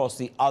look across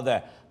the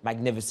other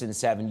Magnificent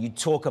Seven, you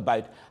talk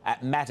about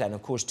Meta, and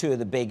of course 2 of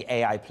the big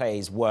AI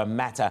plays were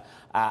Meta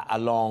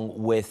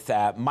along with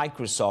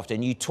Microsoft,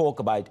 and you talk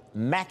about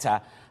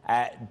Meta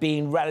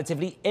being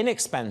relatively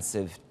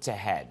inexpensive to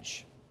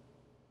hedge.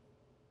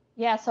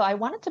 Yeah, so I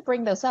wanted to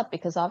bring those up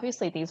because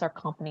obviously these are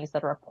companies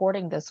that are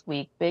reporting this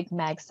week, big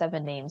Mag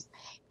 7 names.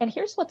 And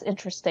here's what's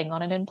interesting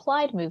on an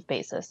implied move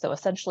basis. So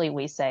essentially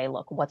we say,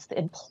 look, what's the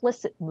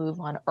implicit move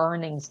on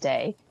earnings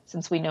day,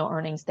 since we know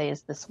earnings day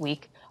is this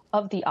week,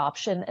 of the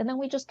option, and then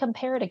we just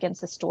compare it against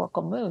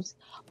historical moves.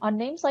 On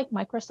names like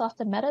Microsoft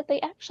and Meta,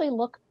 they actually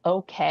look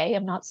okay.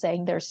 I'm not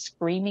saying they're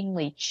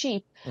screamingly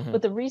cheap,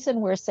 but the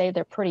reason we're saying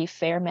they're pretty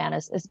fair,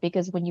 Manis, is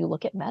because when you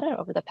look at Meta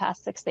over the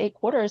past 6 to 8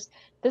 quarters,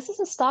 this is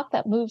a stock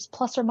that moves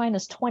plus or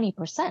minus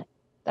 20%.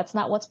 That's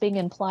not what's being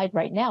implied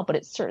right now, but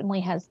it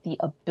certainly has the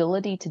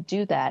ability to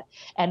do that.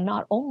 And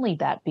not only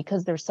that,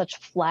 because there's such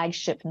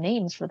flagship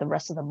names for the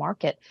rest of the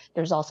market,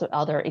 there's also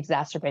other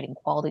exacerbating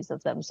qualities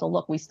of them. So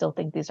look, we still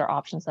think these are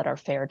options that are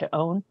fair to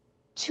own.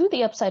 To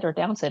the upside or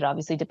downside, it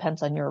obviously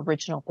depends on your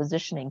original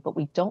positioning, but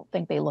we don't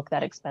think they look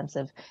that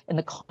expensive in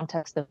the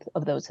context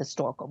of those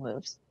historical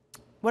moves.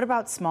 What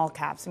about small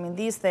caps? I mean,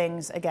 these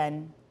things,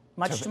 again,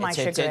 much to my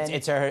chagrin.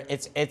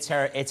 It's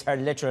her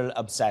literal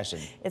obsession.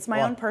 It's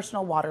my own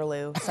personal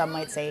Waterloo, some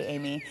might say,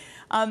 Amy.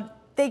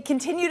 They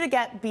continue to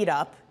get beat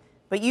up,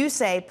 but you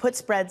say put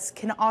spreads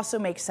can also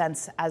make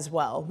sense as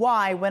well.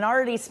 Why, when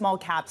already small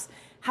caps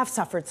have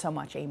suffered so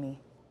much, Amy.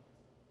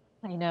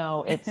 I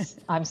know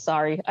I'm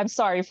sorry. I'm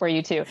sorry for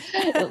you too.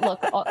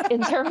 Look,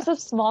 in terms of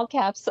small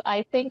caps,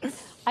 I think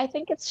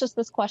it's just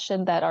this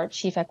question that our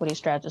chief equity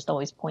strategist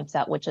always points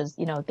out, which is,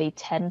 they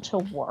tend to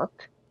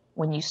work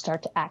when you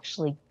start to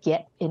actually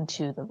get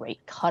into the rate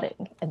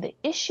cutting. And the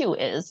issue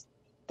is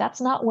that's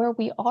not where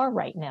we are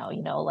right now.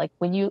 Like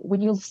when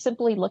you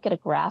simply look at a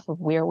graph of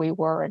where we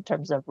were in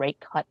terms of rate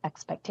cut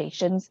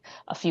expectations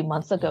a few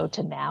months ago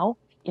to now,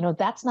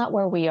 that's not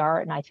where we are.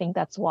 And I think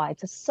that's why,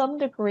 to some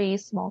degree,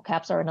 small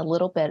caps are in a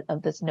little bit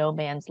of this no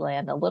man's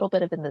land, a little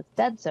bit of in this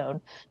dead zone.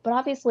 But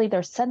obviously,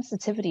 their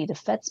sensitivity to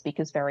Fed speak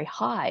is very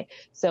high.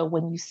 So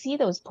when you see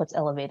those puts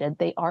elevated,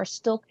 they are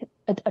still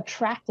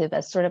attractive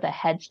as sort of a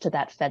hedge to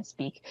that Fed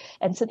speak.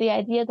 And to the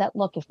idea that,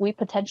 look, if we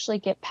potentially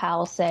get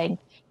Powell saying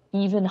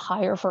even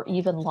higher for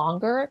even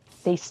longer,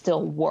 they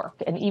still work.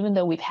 And even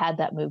though we've had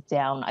that move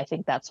down, I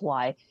think that's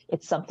why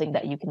it's something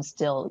that you can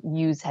still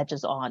use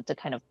hedges on to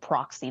kind of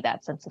proxy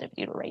that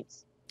sensitivity to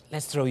rates.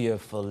 Let's throw you a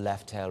full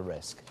left tail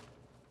risk.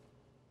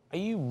 Do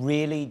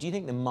you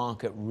think the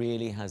market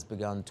really has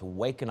begun to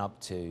waken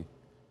up to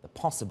the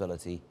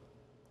possibility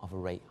of a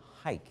rate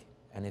hike?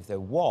 And if there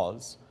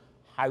was,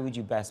 how would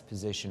you best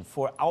position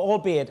for,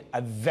 albeit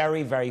a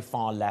very, very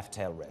far left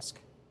tail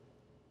risk?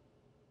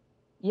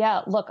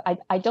 Yeah, look,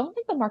 I don't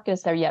think the market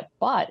is there yet,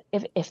 but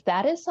if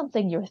that is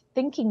something you're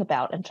thinking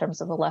about in terms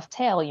of the left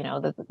tail,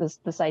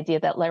 this idea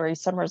that Larry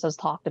Summers has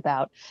talked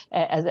about,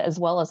 as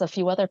well as a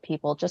few other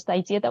people, just the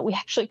idea that we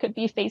actually could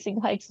be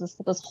facing hikes,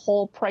 this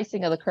whole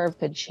pricing of the curve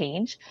could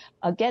change.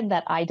 Again,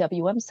 that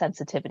IWM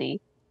sensitivity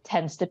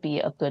tends to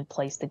be a good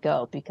place to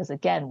go because,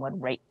 again,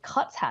 when rate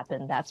cuts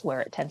happen, that's where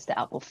it tends to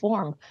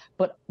outperform,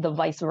 but the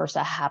vice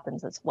versa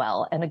happens as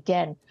well. And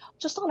again,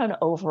 just on an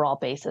overall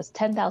basis,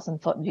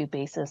 10,000-foot view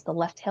basis, the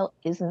left tail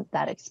isn't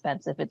that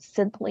expensive. It's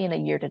simply in a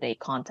year-to-date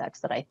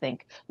context that I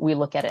think we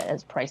look at it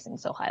as pricing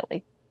so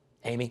highly.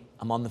 Amy,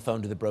 I'm on the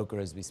phone to the broker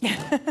as we speak.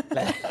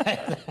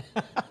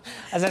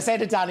 As I say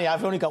to Danny,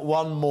 I've only got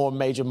one more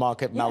major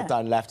market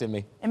meltdown left in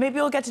me. And maybe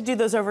we'll get to do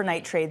those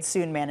overnight trades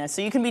soon, Manus.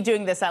 So you can be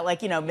doing this at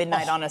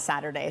midnight on a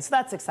Saturday. So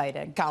that's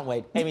exciting. Can't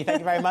wait. Amy, thank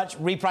you very much.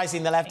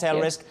 Repricing the left tail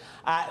risk.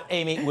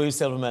 Amy, Wu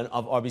Silverman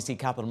of RBC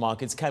Capital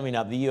Markets. Coming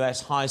up, the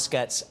U.S. House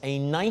gets a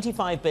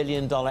 $95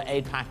 billion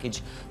aid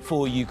package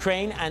for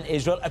Ukraine and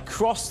Israel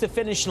across the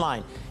finish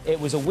line. It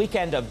was a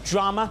weekend of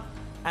drama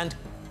and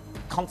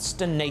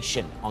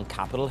consternation on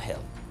Capitol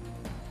Hill.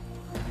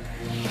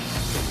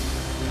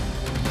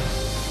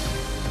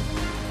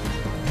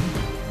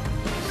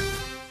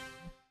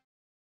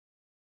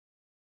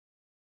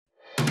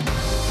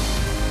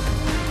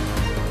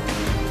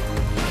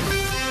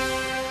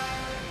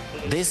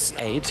 This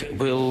aid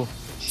will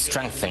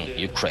strengthen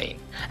Ukraine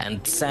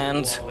and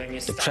send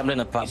the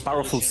Kremlin a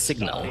powerful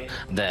signal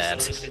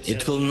that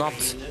it will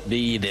not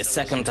be the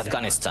second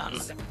Afghanistan.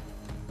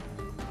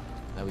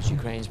 That was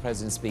Ukraine's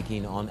president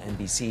speaking on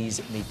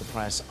NBC's Meet the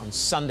Press on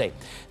Sunday.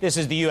 This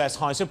is the U.S.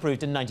 House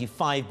approved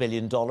 $95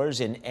 billion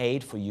in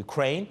aid for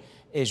Ukraine,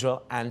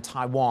 Israel and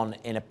Taiwan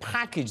in a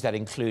package that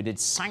included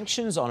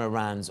sanctions on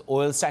Iran's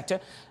oil sector.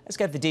 Let's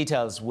get the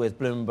details with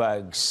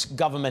Bloomberg's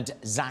government,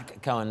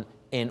 Zach Cohen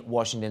in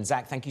Washington.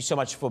 Zach, thank you so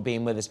much for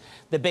being with us.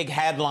 The big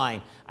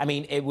headline, I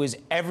mean, it was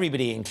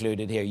everybody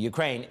included here,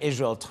 Ukraine,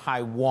 Israel,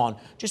 Taiwan.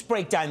 Just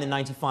break down the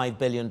 $95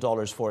 billion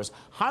for us.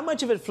 How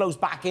much of it flows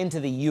back into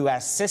the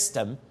U.S.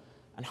 system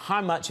and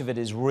how much of it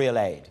is real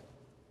aid?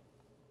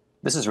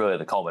 This is really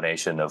the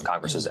culmination of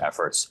Congress's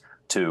efforts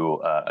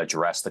to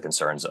address the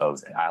concerns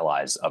of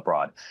allies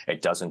abroad.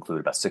 It does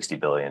include about $60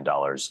 billion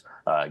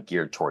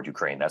geared toward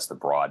Ukraine. That's the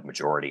broad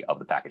majority of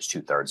the package,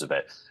 2/3 of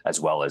it, as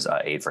well as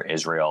aid for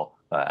Israel,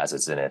 as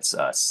it's in its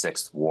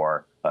sixth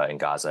war in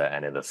Gaza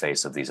and in the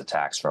face of these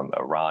attacks from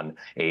Iran,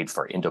 aid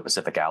for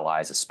Indo-Pacific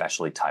allies,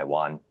 especially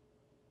Taiwan,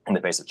 in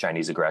the face of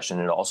Chinese aggression.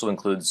 It also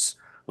includes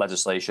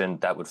legislation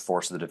that would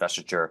force the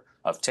divestiture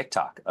of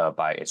TikTok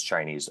by its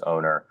Chinese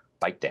owner,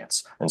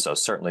 ByteDance. And so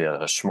certainly a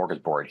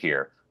smorgasbord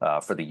here.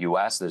 For the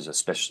U.S., there's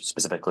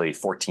specifically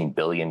 $14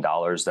 billion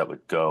that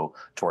would go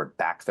toward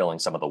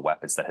backfilling some of the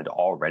weapons that had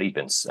already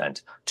been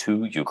sent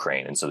to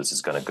Ukraine. And so this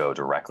is going to go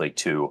directly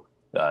to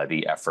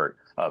the effort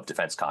of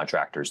defense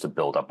contractors to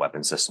build up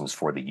weapon systems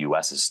for the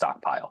U.S.'s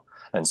stockpile.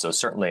 And so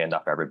certainly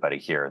enough for everybody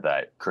here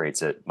that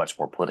creates it much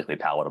more politically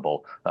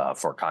palatable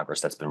for Congress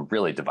that's been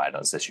really divided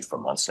on this issue for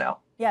months now.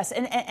 Yes,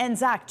 and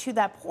Zach, to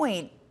that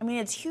point, I mean,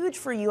 it's huge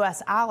for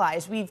U.S.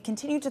 allies. We've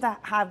continued to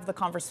have the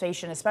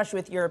conversation, especially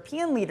with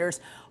European leaders.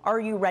 Are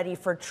you ready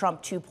for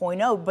Trump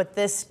 2.0? But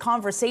this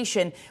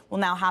conversation will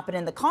now happen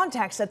in the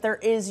context that there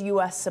is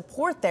U.S.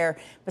 support there,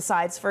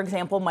 besides, for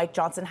example, Mike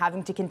Johnson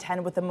having to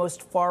contend with the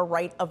most far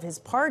right of his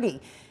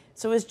party.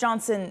 So is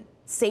Johnson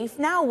safe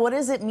now? What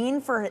does it mean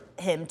for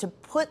him to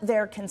put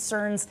their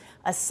concerns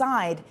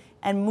aside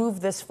and move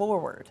this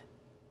forward?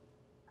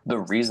 The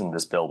reason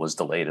this bill was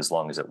delayed as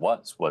long as it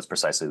was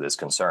precisely this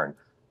concern.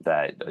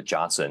 that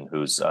Johnson,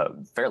 who's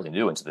fairly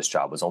new into this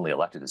job, was only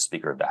elected as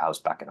Speaker of the House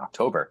back in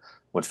October,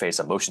 would face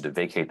a motion to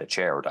vacate the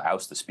chair or to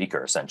oust the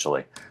Speaker,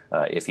 essentially,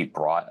 if he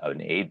brought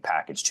an aid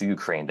package to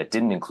Ukraine that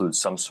didn't include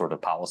some sort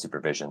of policy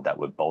provision that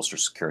would bolster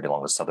security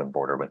along the southern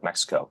border with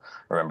Mexico.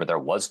 Remember, there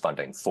was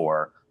funding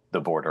for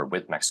the border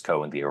with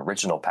Mexico in the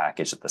original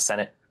package that the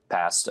Senate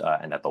passed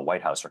and that the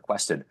White House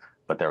requested,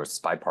 but there was this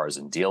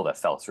bipartisan deal that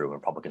fell through and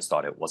Republicans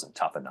thought it wasn't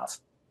tough enough.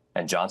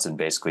 And Johnson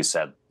basically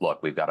said,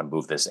 look, we've got to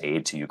move this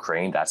aid to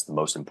Ukraine. That's the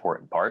most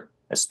important part,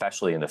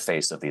 especially in the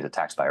face of these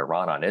attacks by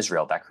Iran on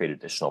Israel. That created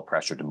additional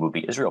pressure to move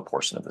the Israel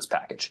portion of this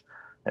package.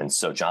 And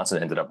so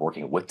Johnson ended up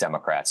working with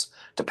Democrats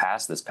to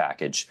pass this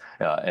package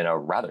in a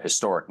rather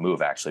historic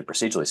move, actually.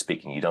 Procedurally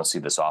speaking, you don't see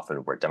this often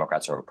where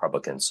Democrats and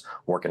Republicans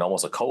work in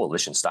almost a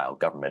coalition-style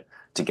government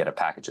to get a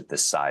package of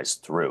this size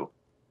through.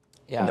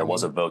 Yeah, and there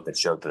was a vote that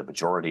showed that the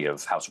majority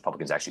of House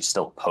Republicans actually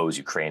still oppose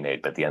Ukraine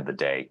aid. But at the end of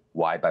the day,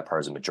 wide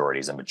bipartisan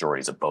majorities and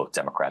majorities of both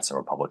Democrats and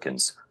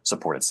Republicans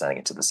supported sending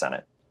it to the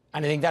Senate.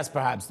 And I think that's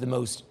perhaps the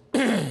most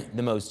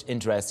the most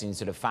interesting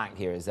sort of fact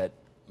here is that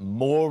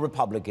more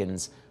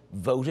Republicans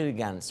voted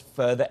against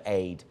further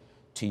aid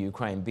to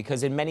Ukraine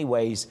because in many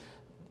ways,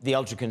 the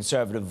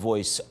ultra-conservative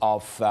voice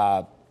of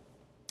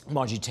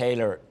Marjorie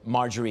Taylor,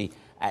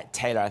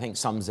 I think,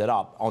 sums it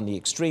up on the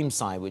extreme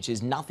side, which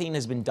is nothing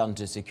has been done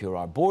to secure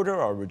our border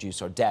or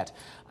reduce our debt.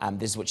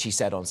 This is what she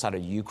said on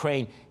Saturday.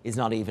 Ukraine is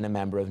not even a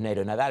member of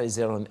NATO. Now, that is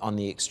on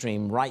the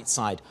extreme right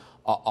side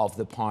of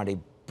the party.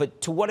 But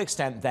to what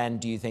extent, then,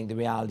 do you think the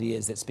reality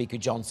is that Speaker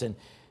Johnson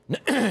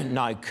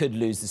now could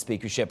lose the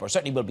speakership or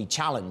certainly will be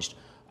challenged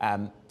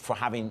for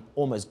having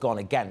almost gone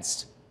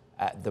against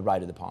the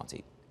right of the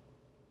party?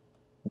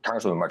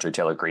 Congresswoman Marjorie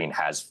Taylor Greene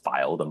has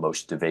filed a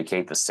motion to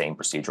vacate, the same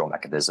procedural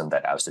mechanism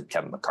that ousted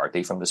Kevin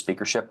McCarthy from the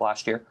speakership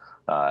last year.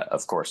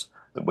 Of course,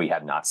 we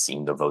have not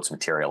seen the votes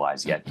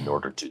materialize yet in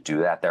order to do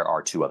that. There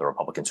are two other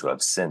Republicans who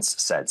have since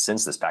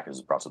this package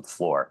was brought to the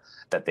floor,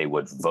 that they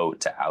would vote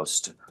to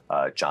oust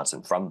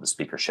Johnson from the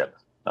speakership.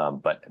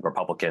 But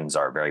Republicans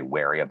are very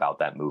wary about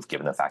that move,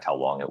 given the fact how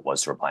long it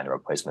was to find a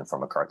replacement for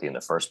McCarthy in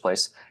the first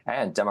place.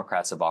 And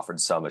Democrats have offered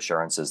some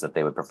assurances that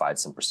they would provide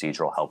some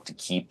procedural help to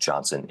keep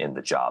Johnson in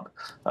the job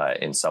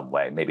in some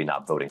way, maybe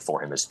not voting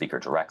for him as Speaker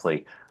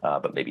directly,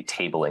 but maybe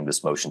tabling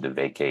this motion to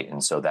vacate.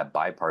 And so that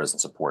bipartisan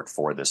support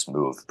for this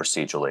move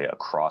procedurally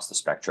across the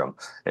spectrum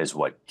is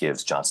what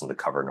gives Johnson the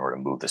cover in order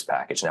to move this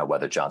package. Now,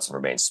 whether Johnson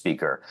remains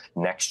Speaker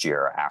next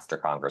year after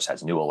Congress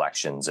has new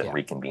elections and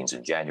reconvenes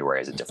in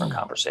January is a different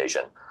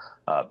conversation.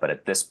 But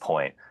at this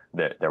point,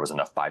 there was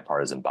enough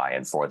bipartisan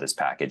buy-in for this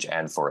package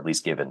and for at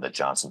least giving the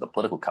Johnson the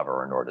political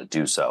cover in order to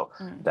do so,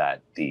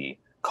 that the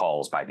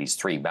calls by these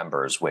three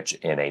members, which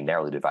in a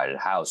narrowly divided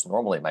House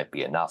normally might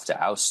be enough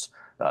to oust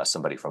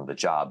somebody from the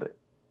job,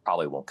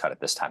 probably won't cut it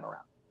this time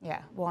around.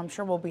 Yeah, well, I'm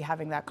sure we'll be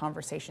having that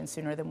conversation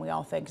sooner than we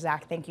all think.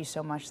 Zach, thank you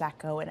so much. Zach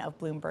Cohen of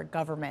Bloomberg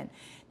Government.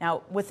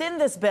 Now, within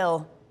this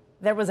bill,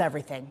 there was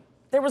everything.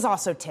 There was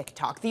also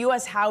TikTok. The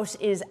U.S. House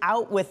is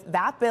out with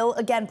that bill,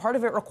 again, part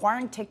of it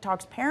requiring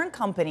TikTok's parent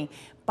company,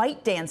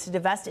 ByteDance, to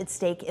divest its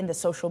stake in the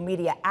social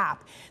media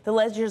app. The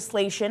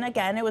legislation,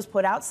 again, it was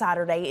put out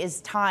Saturday, is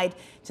tied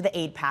to the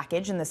aid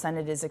package, and the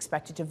Senate is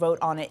expected to vote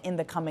on it in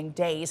the coming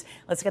days.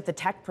 Let's get the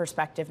tech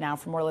perspective now.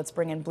 For more, let's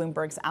bring in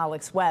Bloomberg's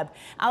Alex Webb.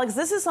 Alex,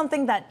 this is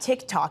something that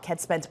TikTok had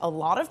spent a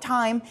lot of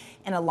time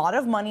and a lot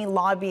of money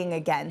lobbying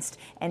against,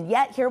 and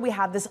yet here we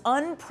have this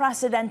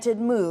unprecedented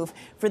move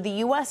for the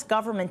U.S.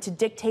 government to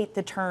dictate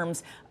the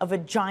terms of a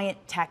giant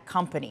tech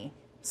company.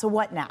 So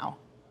what now?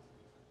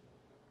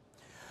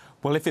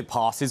 Well, if it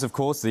passes, of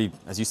course,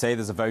 as you say,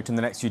 there's a vote in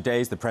the next few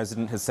days. The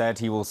president has said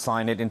he will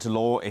sign it into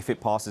law if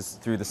it passes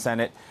through the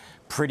Senate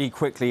pretty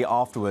quickly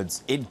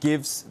afterwards. It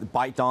gives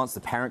ByteDance, the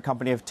parent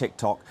company of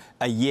TikTok,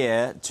 a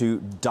year to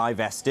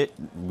divest it.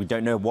 We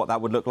don't know what that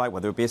would look like,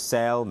 whether it be a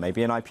sale,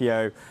 maybe an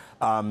IPO.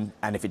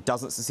 And if it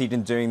doesn't succeed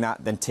in doing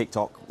that, then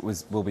TikTok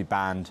will be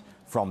banned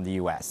from the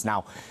US.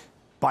 Now,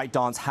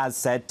 ByteDance has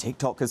said,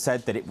 TikTok has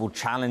said, that it will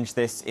challenge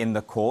this in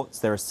the courts.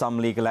 There are some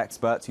legal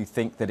experts who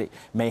think that it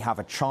may have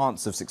a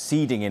chance of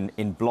succeeding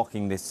in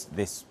blocking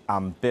this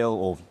bill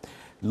or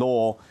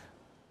law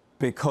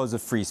because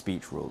of free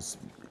speech rules.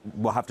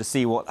 We'll have to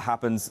see what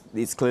happens.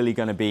 It's clearly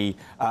going to be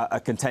a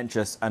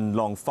contentious and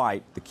long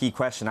fight. The key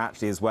question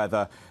actually is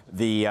whether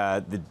the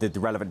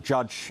relevant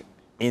judge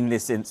in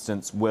this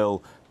instance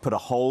will put a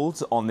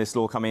hold on this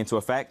law coming into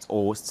effect,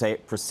 or say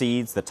it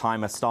proceeds, the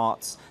timer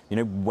starts,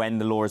 when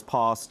the law is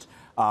passed,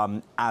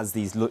 as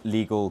these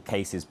legal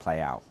cases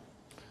play out.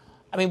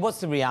 I mean, what's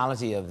the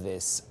reality of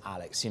this,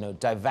 Alex?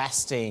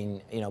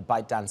 Divesting,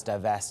 ByteDance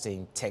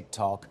divesting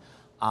TikTok.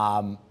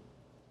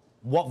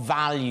 What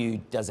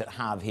value does it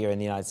have here in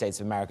the United States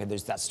of America?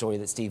 There's that story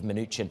that Steve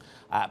Mnuchin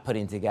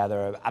putting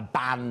together a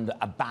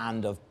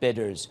band of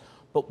bidders.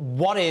 But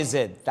what is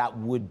it that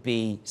would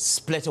be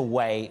split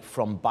away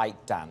from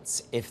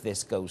ByteDance if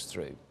this goes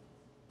through?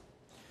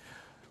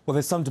 Well,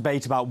 there's some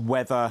debate about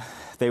whether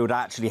they would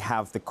actually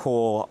have the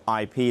core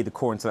IP, the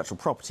core intellectual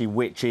property,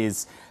 which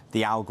is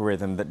the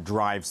algorithm that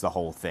drives the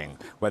whole thing,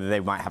 whether they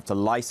might have to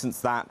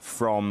license that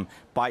from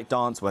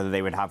ByteDance, whether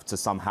they would have to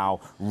somehow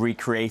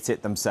recreate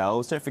it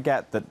themselves. Don't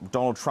forget that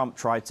Donald Trump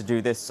tried to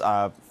do this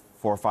 4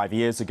 or 5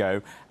 years ago.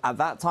 At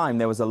that time,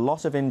 there was a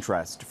lot of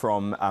interest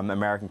from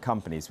American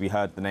companies. We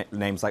heard the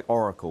names like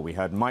Oracle. We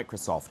heard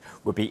Microsoft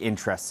would be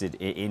interested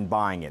in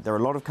buying it. There are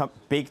a lot of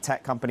big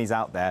tech companies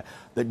out there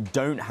that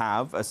don't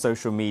have a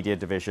social media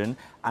division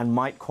and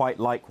might quite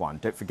like one.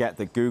 Don't forget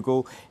that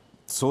Google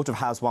sort of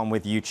has one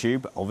with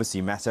YouTube.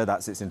 Obviously, Meta,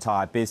 that's its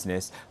entire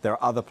business. There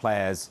are other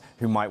players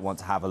who might want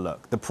to have a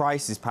look. The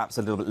price is perhaps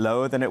a little bit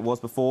lower than it was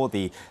before.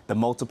 The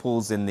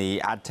multiples in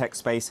the ad tech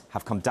space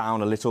have come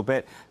down a little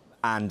bit.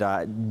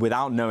 And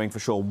without knowing for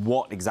sure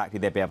what exactly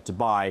they'd be able to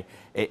buy,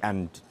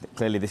 and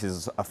clearly this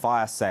is a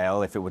fire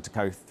sale if it were to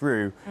go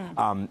through,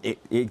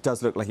 it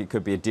does look like it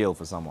could be a deal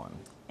for someone.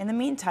 In the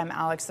meantime,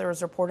 Alex, there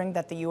was reporting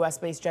that the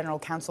U.S.-based general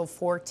counsel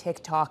for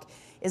TikTok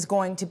is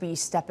going to be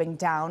stepping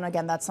down.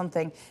 Again, that's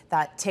something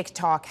that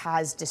TikTok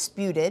has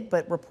disputed,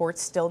 but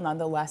reports still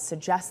nonetheless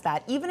suggest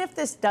that. Even if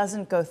this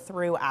doesn't go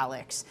through,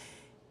 Alex,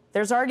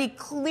 there's already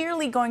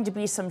clearly going to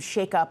be some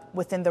shakeup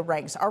within the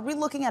ranks. Are we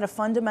looking at a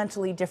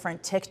fundamentally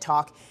different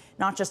TikTok,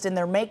 not just in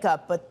their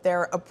makeup, but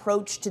their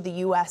approach to the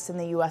U.S. and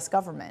the U.S.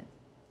 government?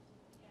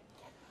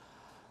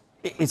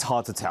 It's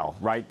hard to tell,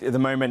 right? At the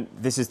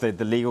moment, this is the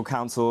legal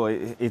counsel.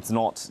 It's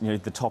not,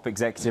 the top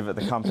executive at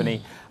the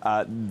company.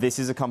 This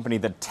is a company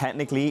that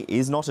technically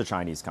is not a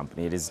Chinese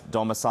company. It is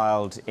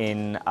domiciled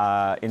in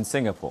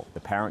Singapore. The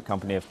parent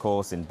company, of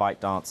course, in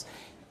ByteDance,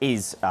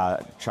 is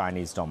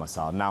Chinese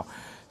domiciled. Now,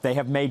 they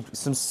have made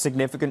some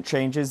significant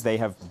changes. They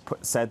have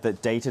said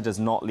that data does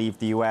not leave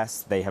the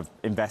U.S. They have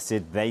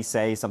invested, they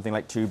say, something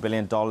like $2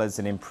 billion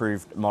in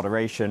improved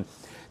moderation.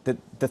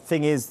 The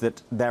thing is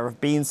that there have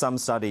been some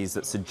studies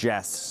that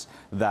suggest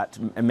that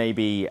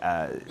maybe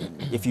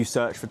if you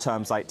search for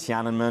terms like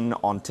Tiananmen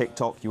on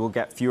TikTok, you will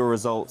get fewer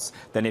results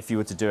than if you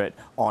were to do it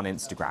on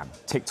Instagram.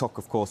 TikTok,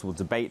 of course, will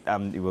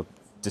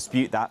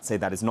dispute that, say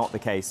that is not the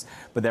case,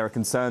 but there are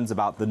concerns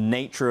about the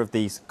nature of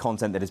these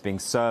content that is being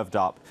served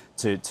up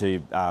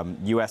to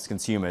US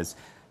consumers.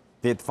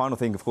 The final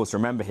thing, of course, to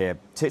remember here,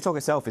 TikTok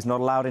itself is not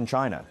allowed in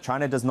China.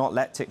 China does not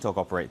let TikTok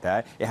operate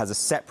there. It has a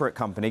separate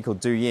company called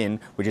Douyin,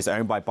 which is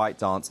owned by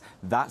ByteDance.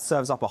 That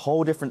serves up a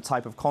whole different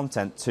type of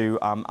content to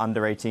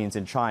under 18s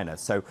in China.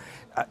 So,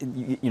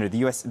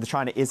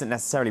 China isn't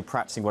necessarily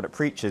practicing what it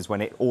preaches when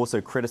it also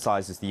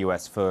criticizes the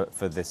US for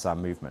this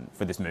movement,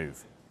 for this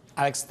move.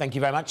 Alex, thank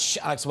you very much.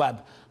 Alex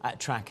Webb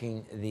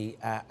tracking the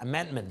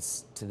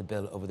amendments to the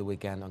bill over the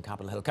weekend on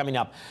Capitol Hill. Coming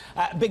up,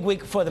 big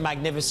week for the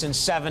Magnificent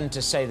Seven,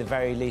 to say the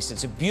very least.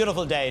 It's a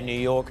beautiful day in New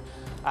York.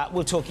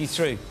 We'll talk you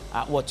through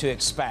what to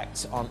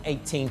expect on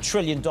 $18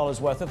 trillion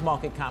worth of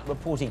market cap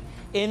reporting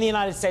in the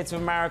United States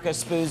of America.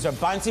 SPOOs are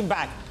bouncing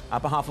back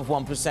up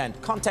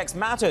 0.5%. Context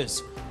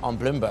matters on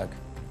Bloomberg.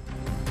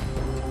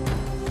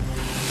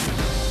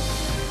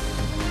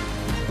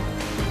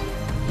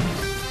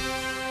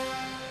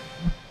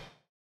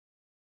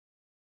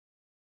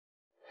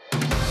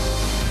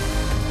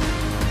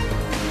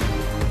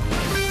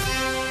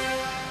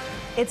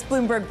 It's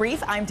Bloomberg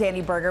Brief. I'm Danny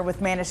Berger with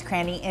Manish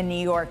Cranny in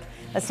New York.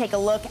 Let's take a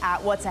look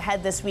at what's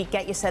ahead this week,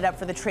 get you set up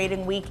for the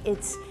trading week.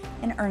 It's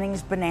an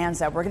earnings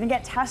bonanza. We're going to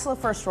get Tesla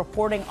first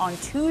reporting on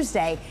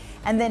Tuesday,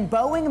 and then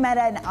Boeing,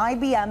 Meta, and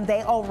IBM,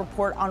 they all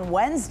report on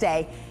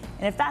Wednesday.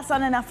 And if that's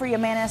not enough for you,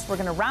 Manis, we're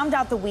going to round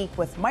out the week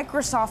with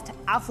Microsoft,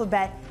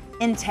 Alphabet,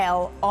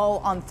 Intel, all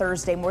on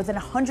Thursday. More than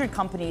 100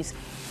 companies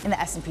in the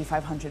S&P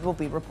 500 will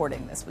be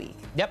reporting this week.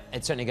 Yep,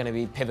 it's certainly going to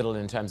be pivotal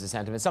in terms of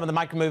sentiment. Some of the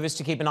micro movers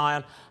to keep an eye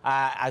on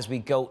as we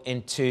go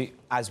into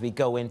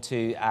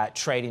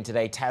trading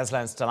today.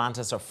 Tesla and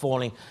Stellantis are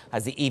falling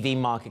as the EV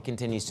market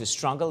continues to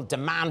struggle.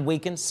 Demand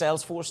weakens.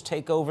 Salesforce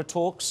takeover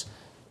talks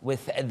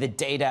with the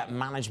data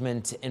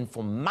management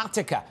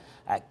Informatica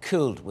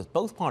cooled, with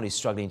both parties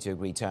struggling to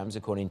agree terms,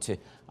 according to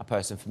a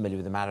person familiar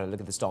with the matter.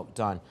 Look at the stock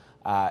down.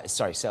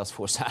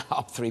 Salesforce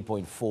up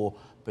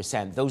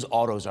 3.4%. Those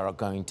autos are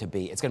going to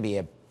be, it's going to be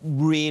a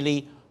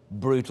really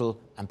brutal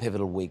and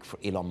pivotal week for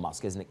Elon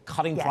Musk, isn't it?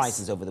 Cutting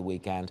prices over the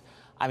weekend.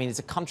 I mean, it's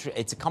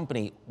a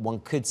company, one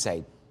could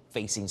say,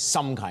 facing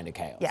some kind of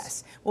chaos.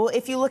 Yes. Well,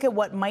 if you look at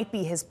what might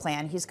be his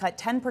plan, he's cut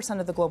 10%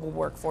 of the global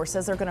workforce,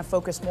 says they're going to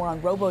focus more on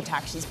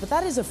robo-taxis, but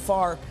that is a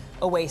far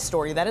away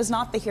story. That is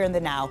not the here and the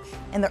now.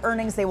 In the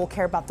earnings, they will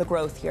care about the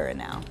growth here and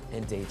now.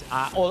 Indeed.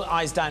 All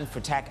eyes down for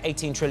tech.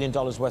 $18 trillion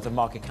worth of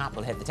market cap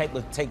will hit the tape.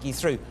 We'll take you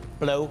through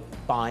blow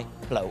by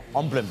blow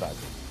on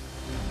Bloomberg.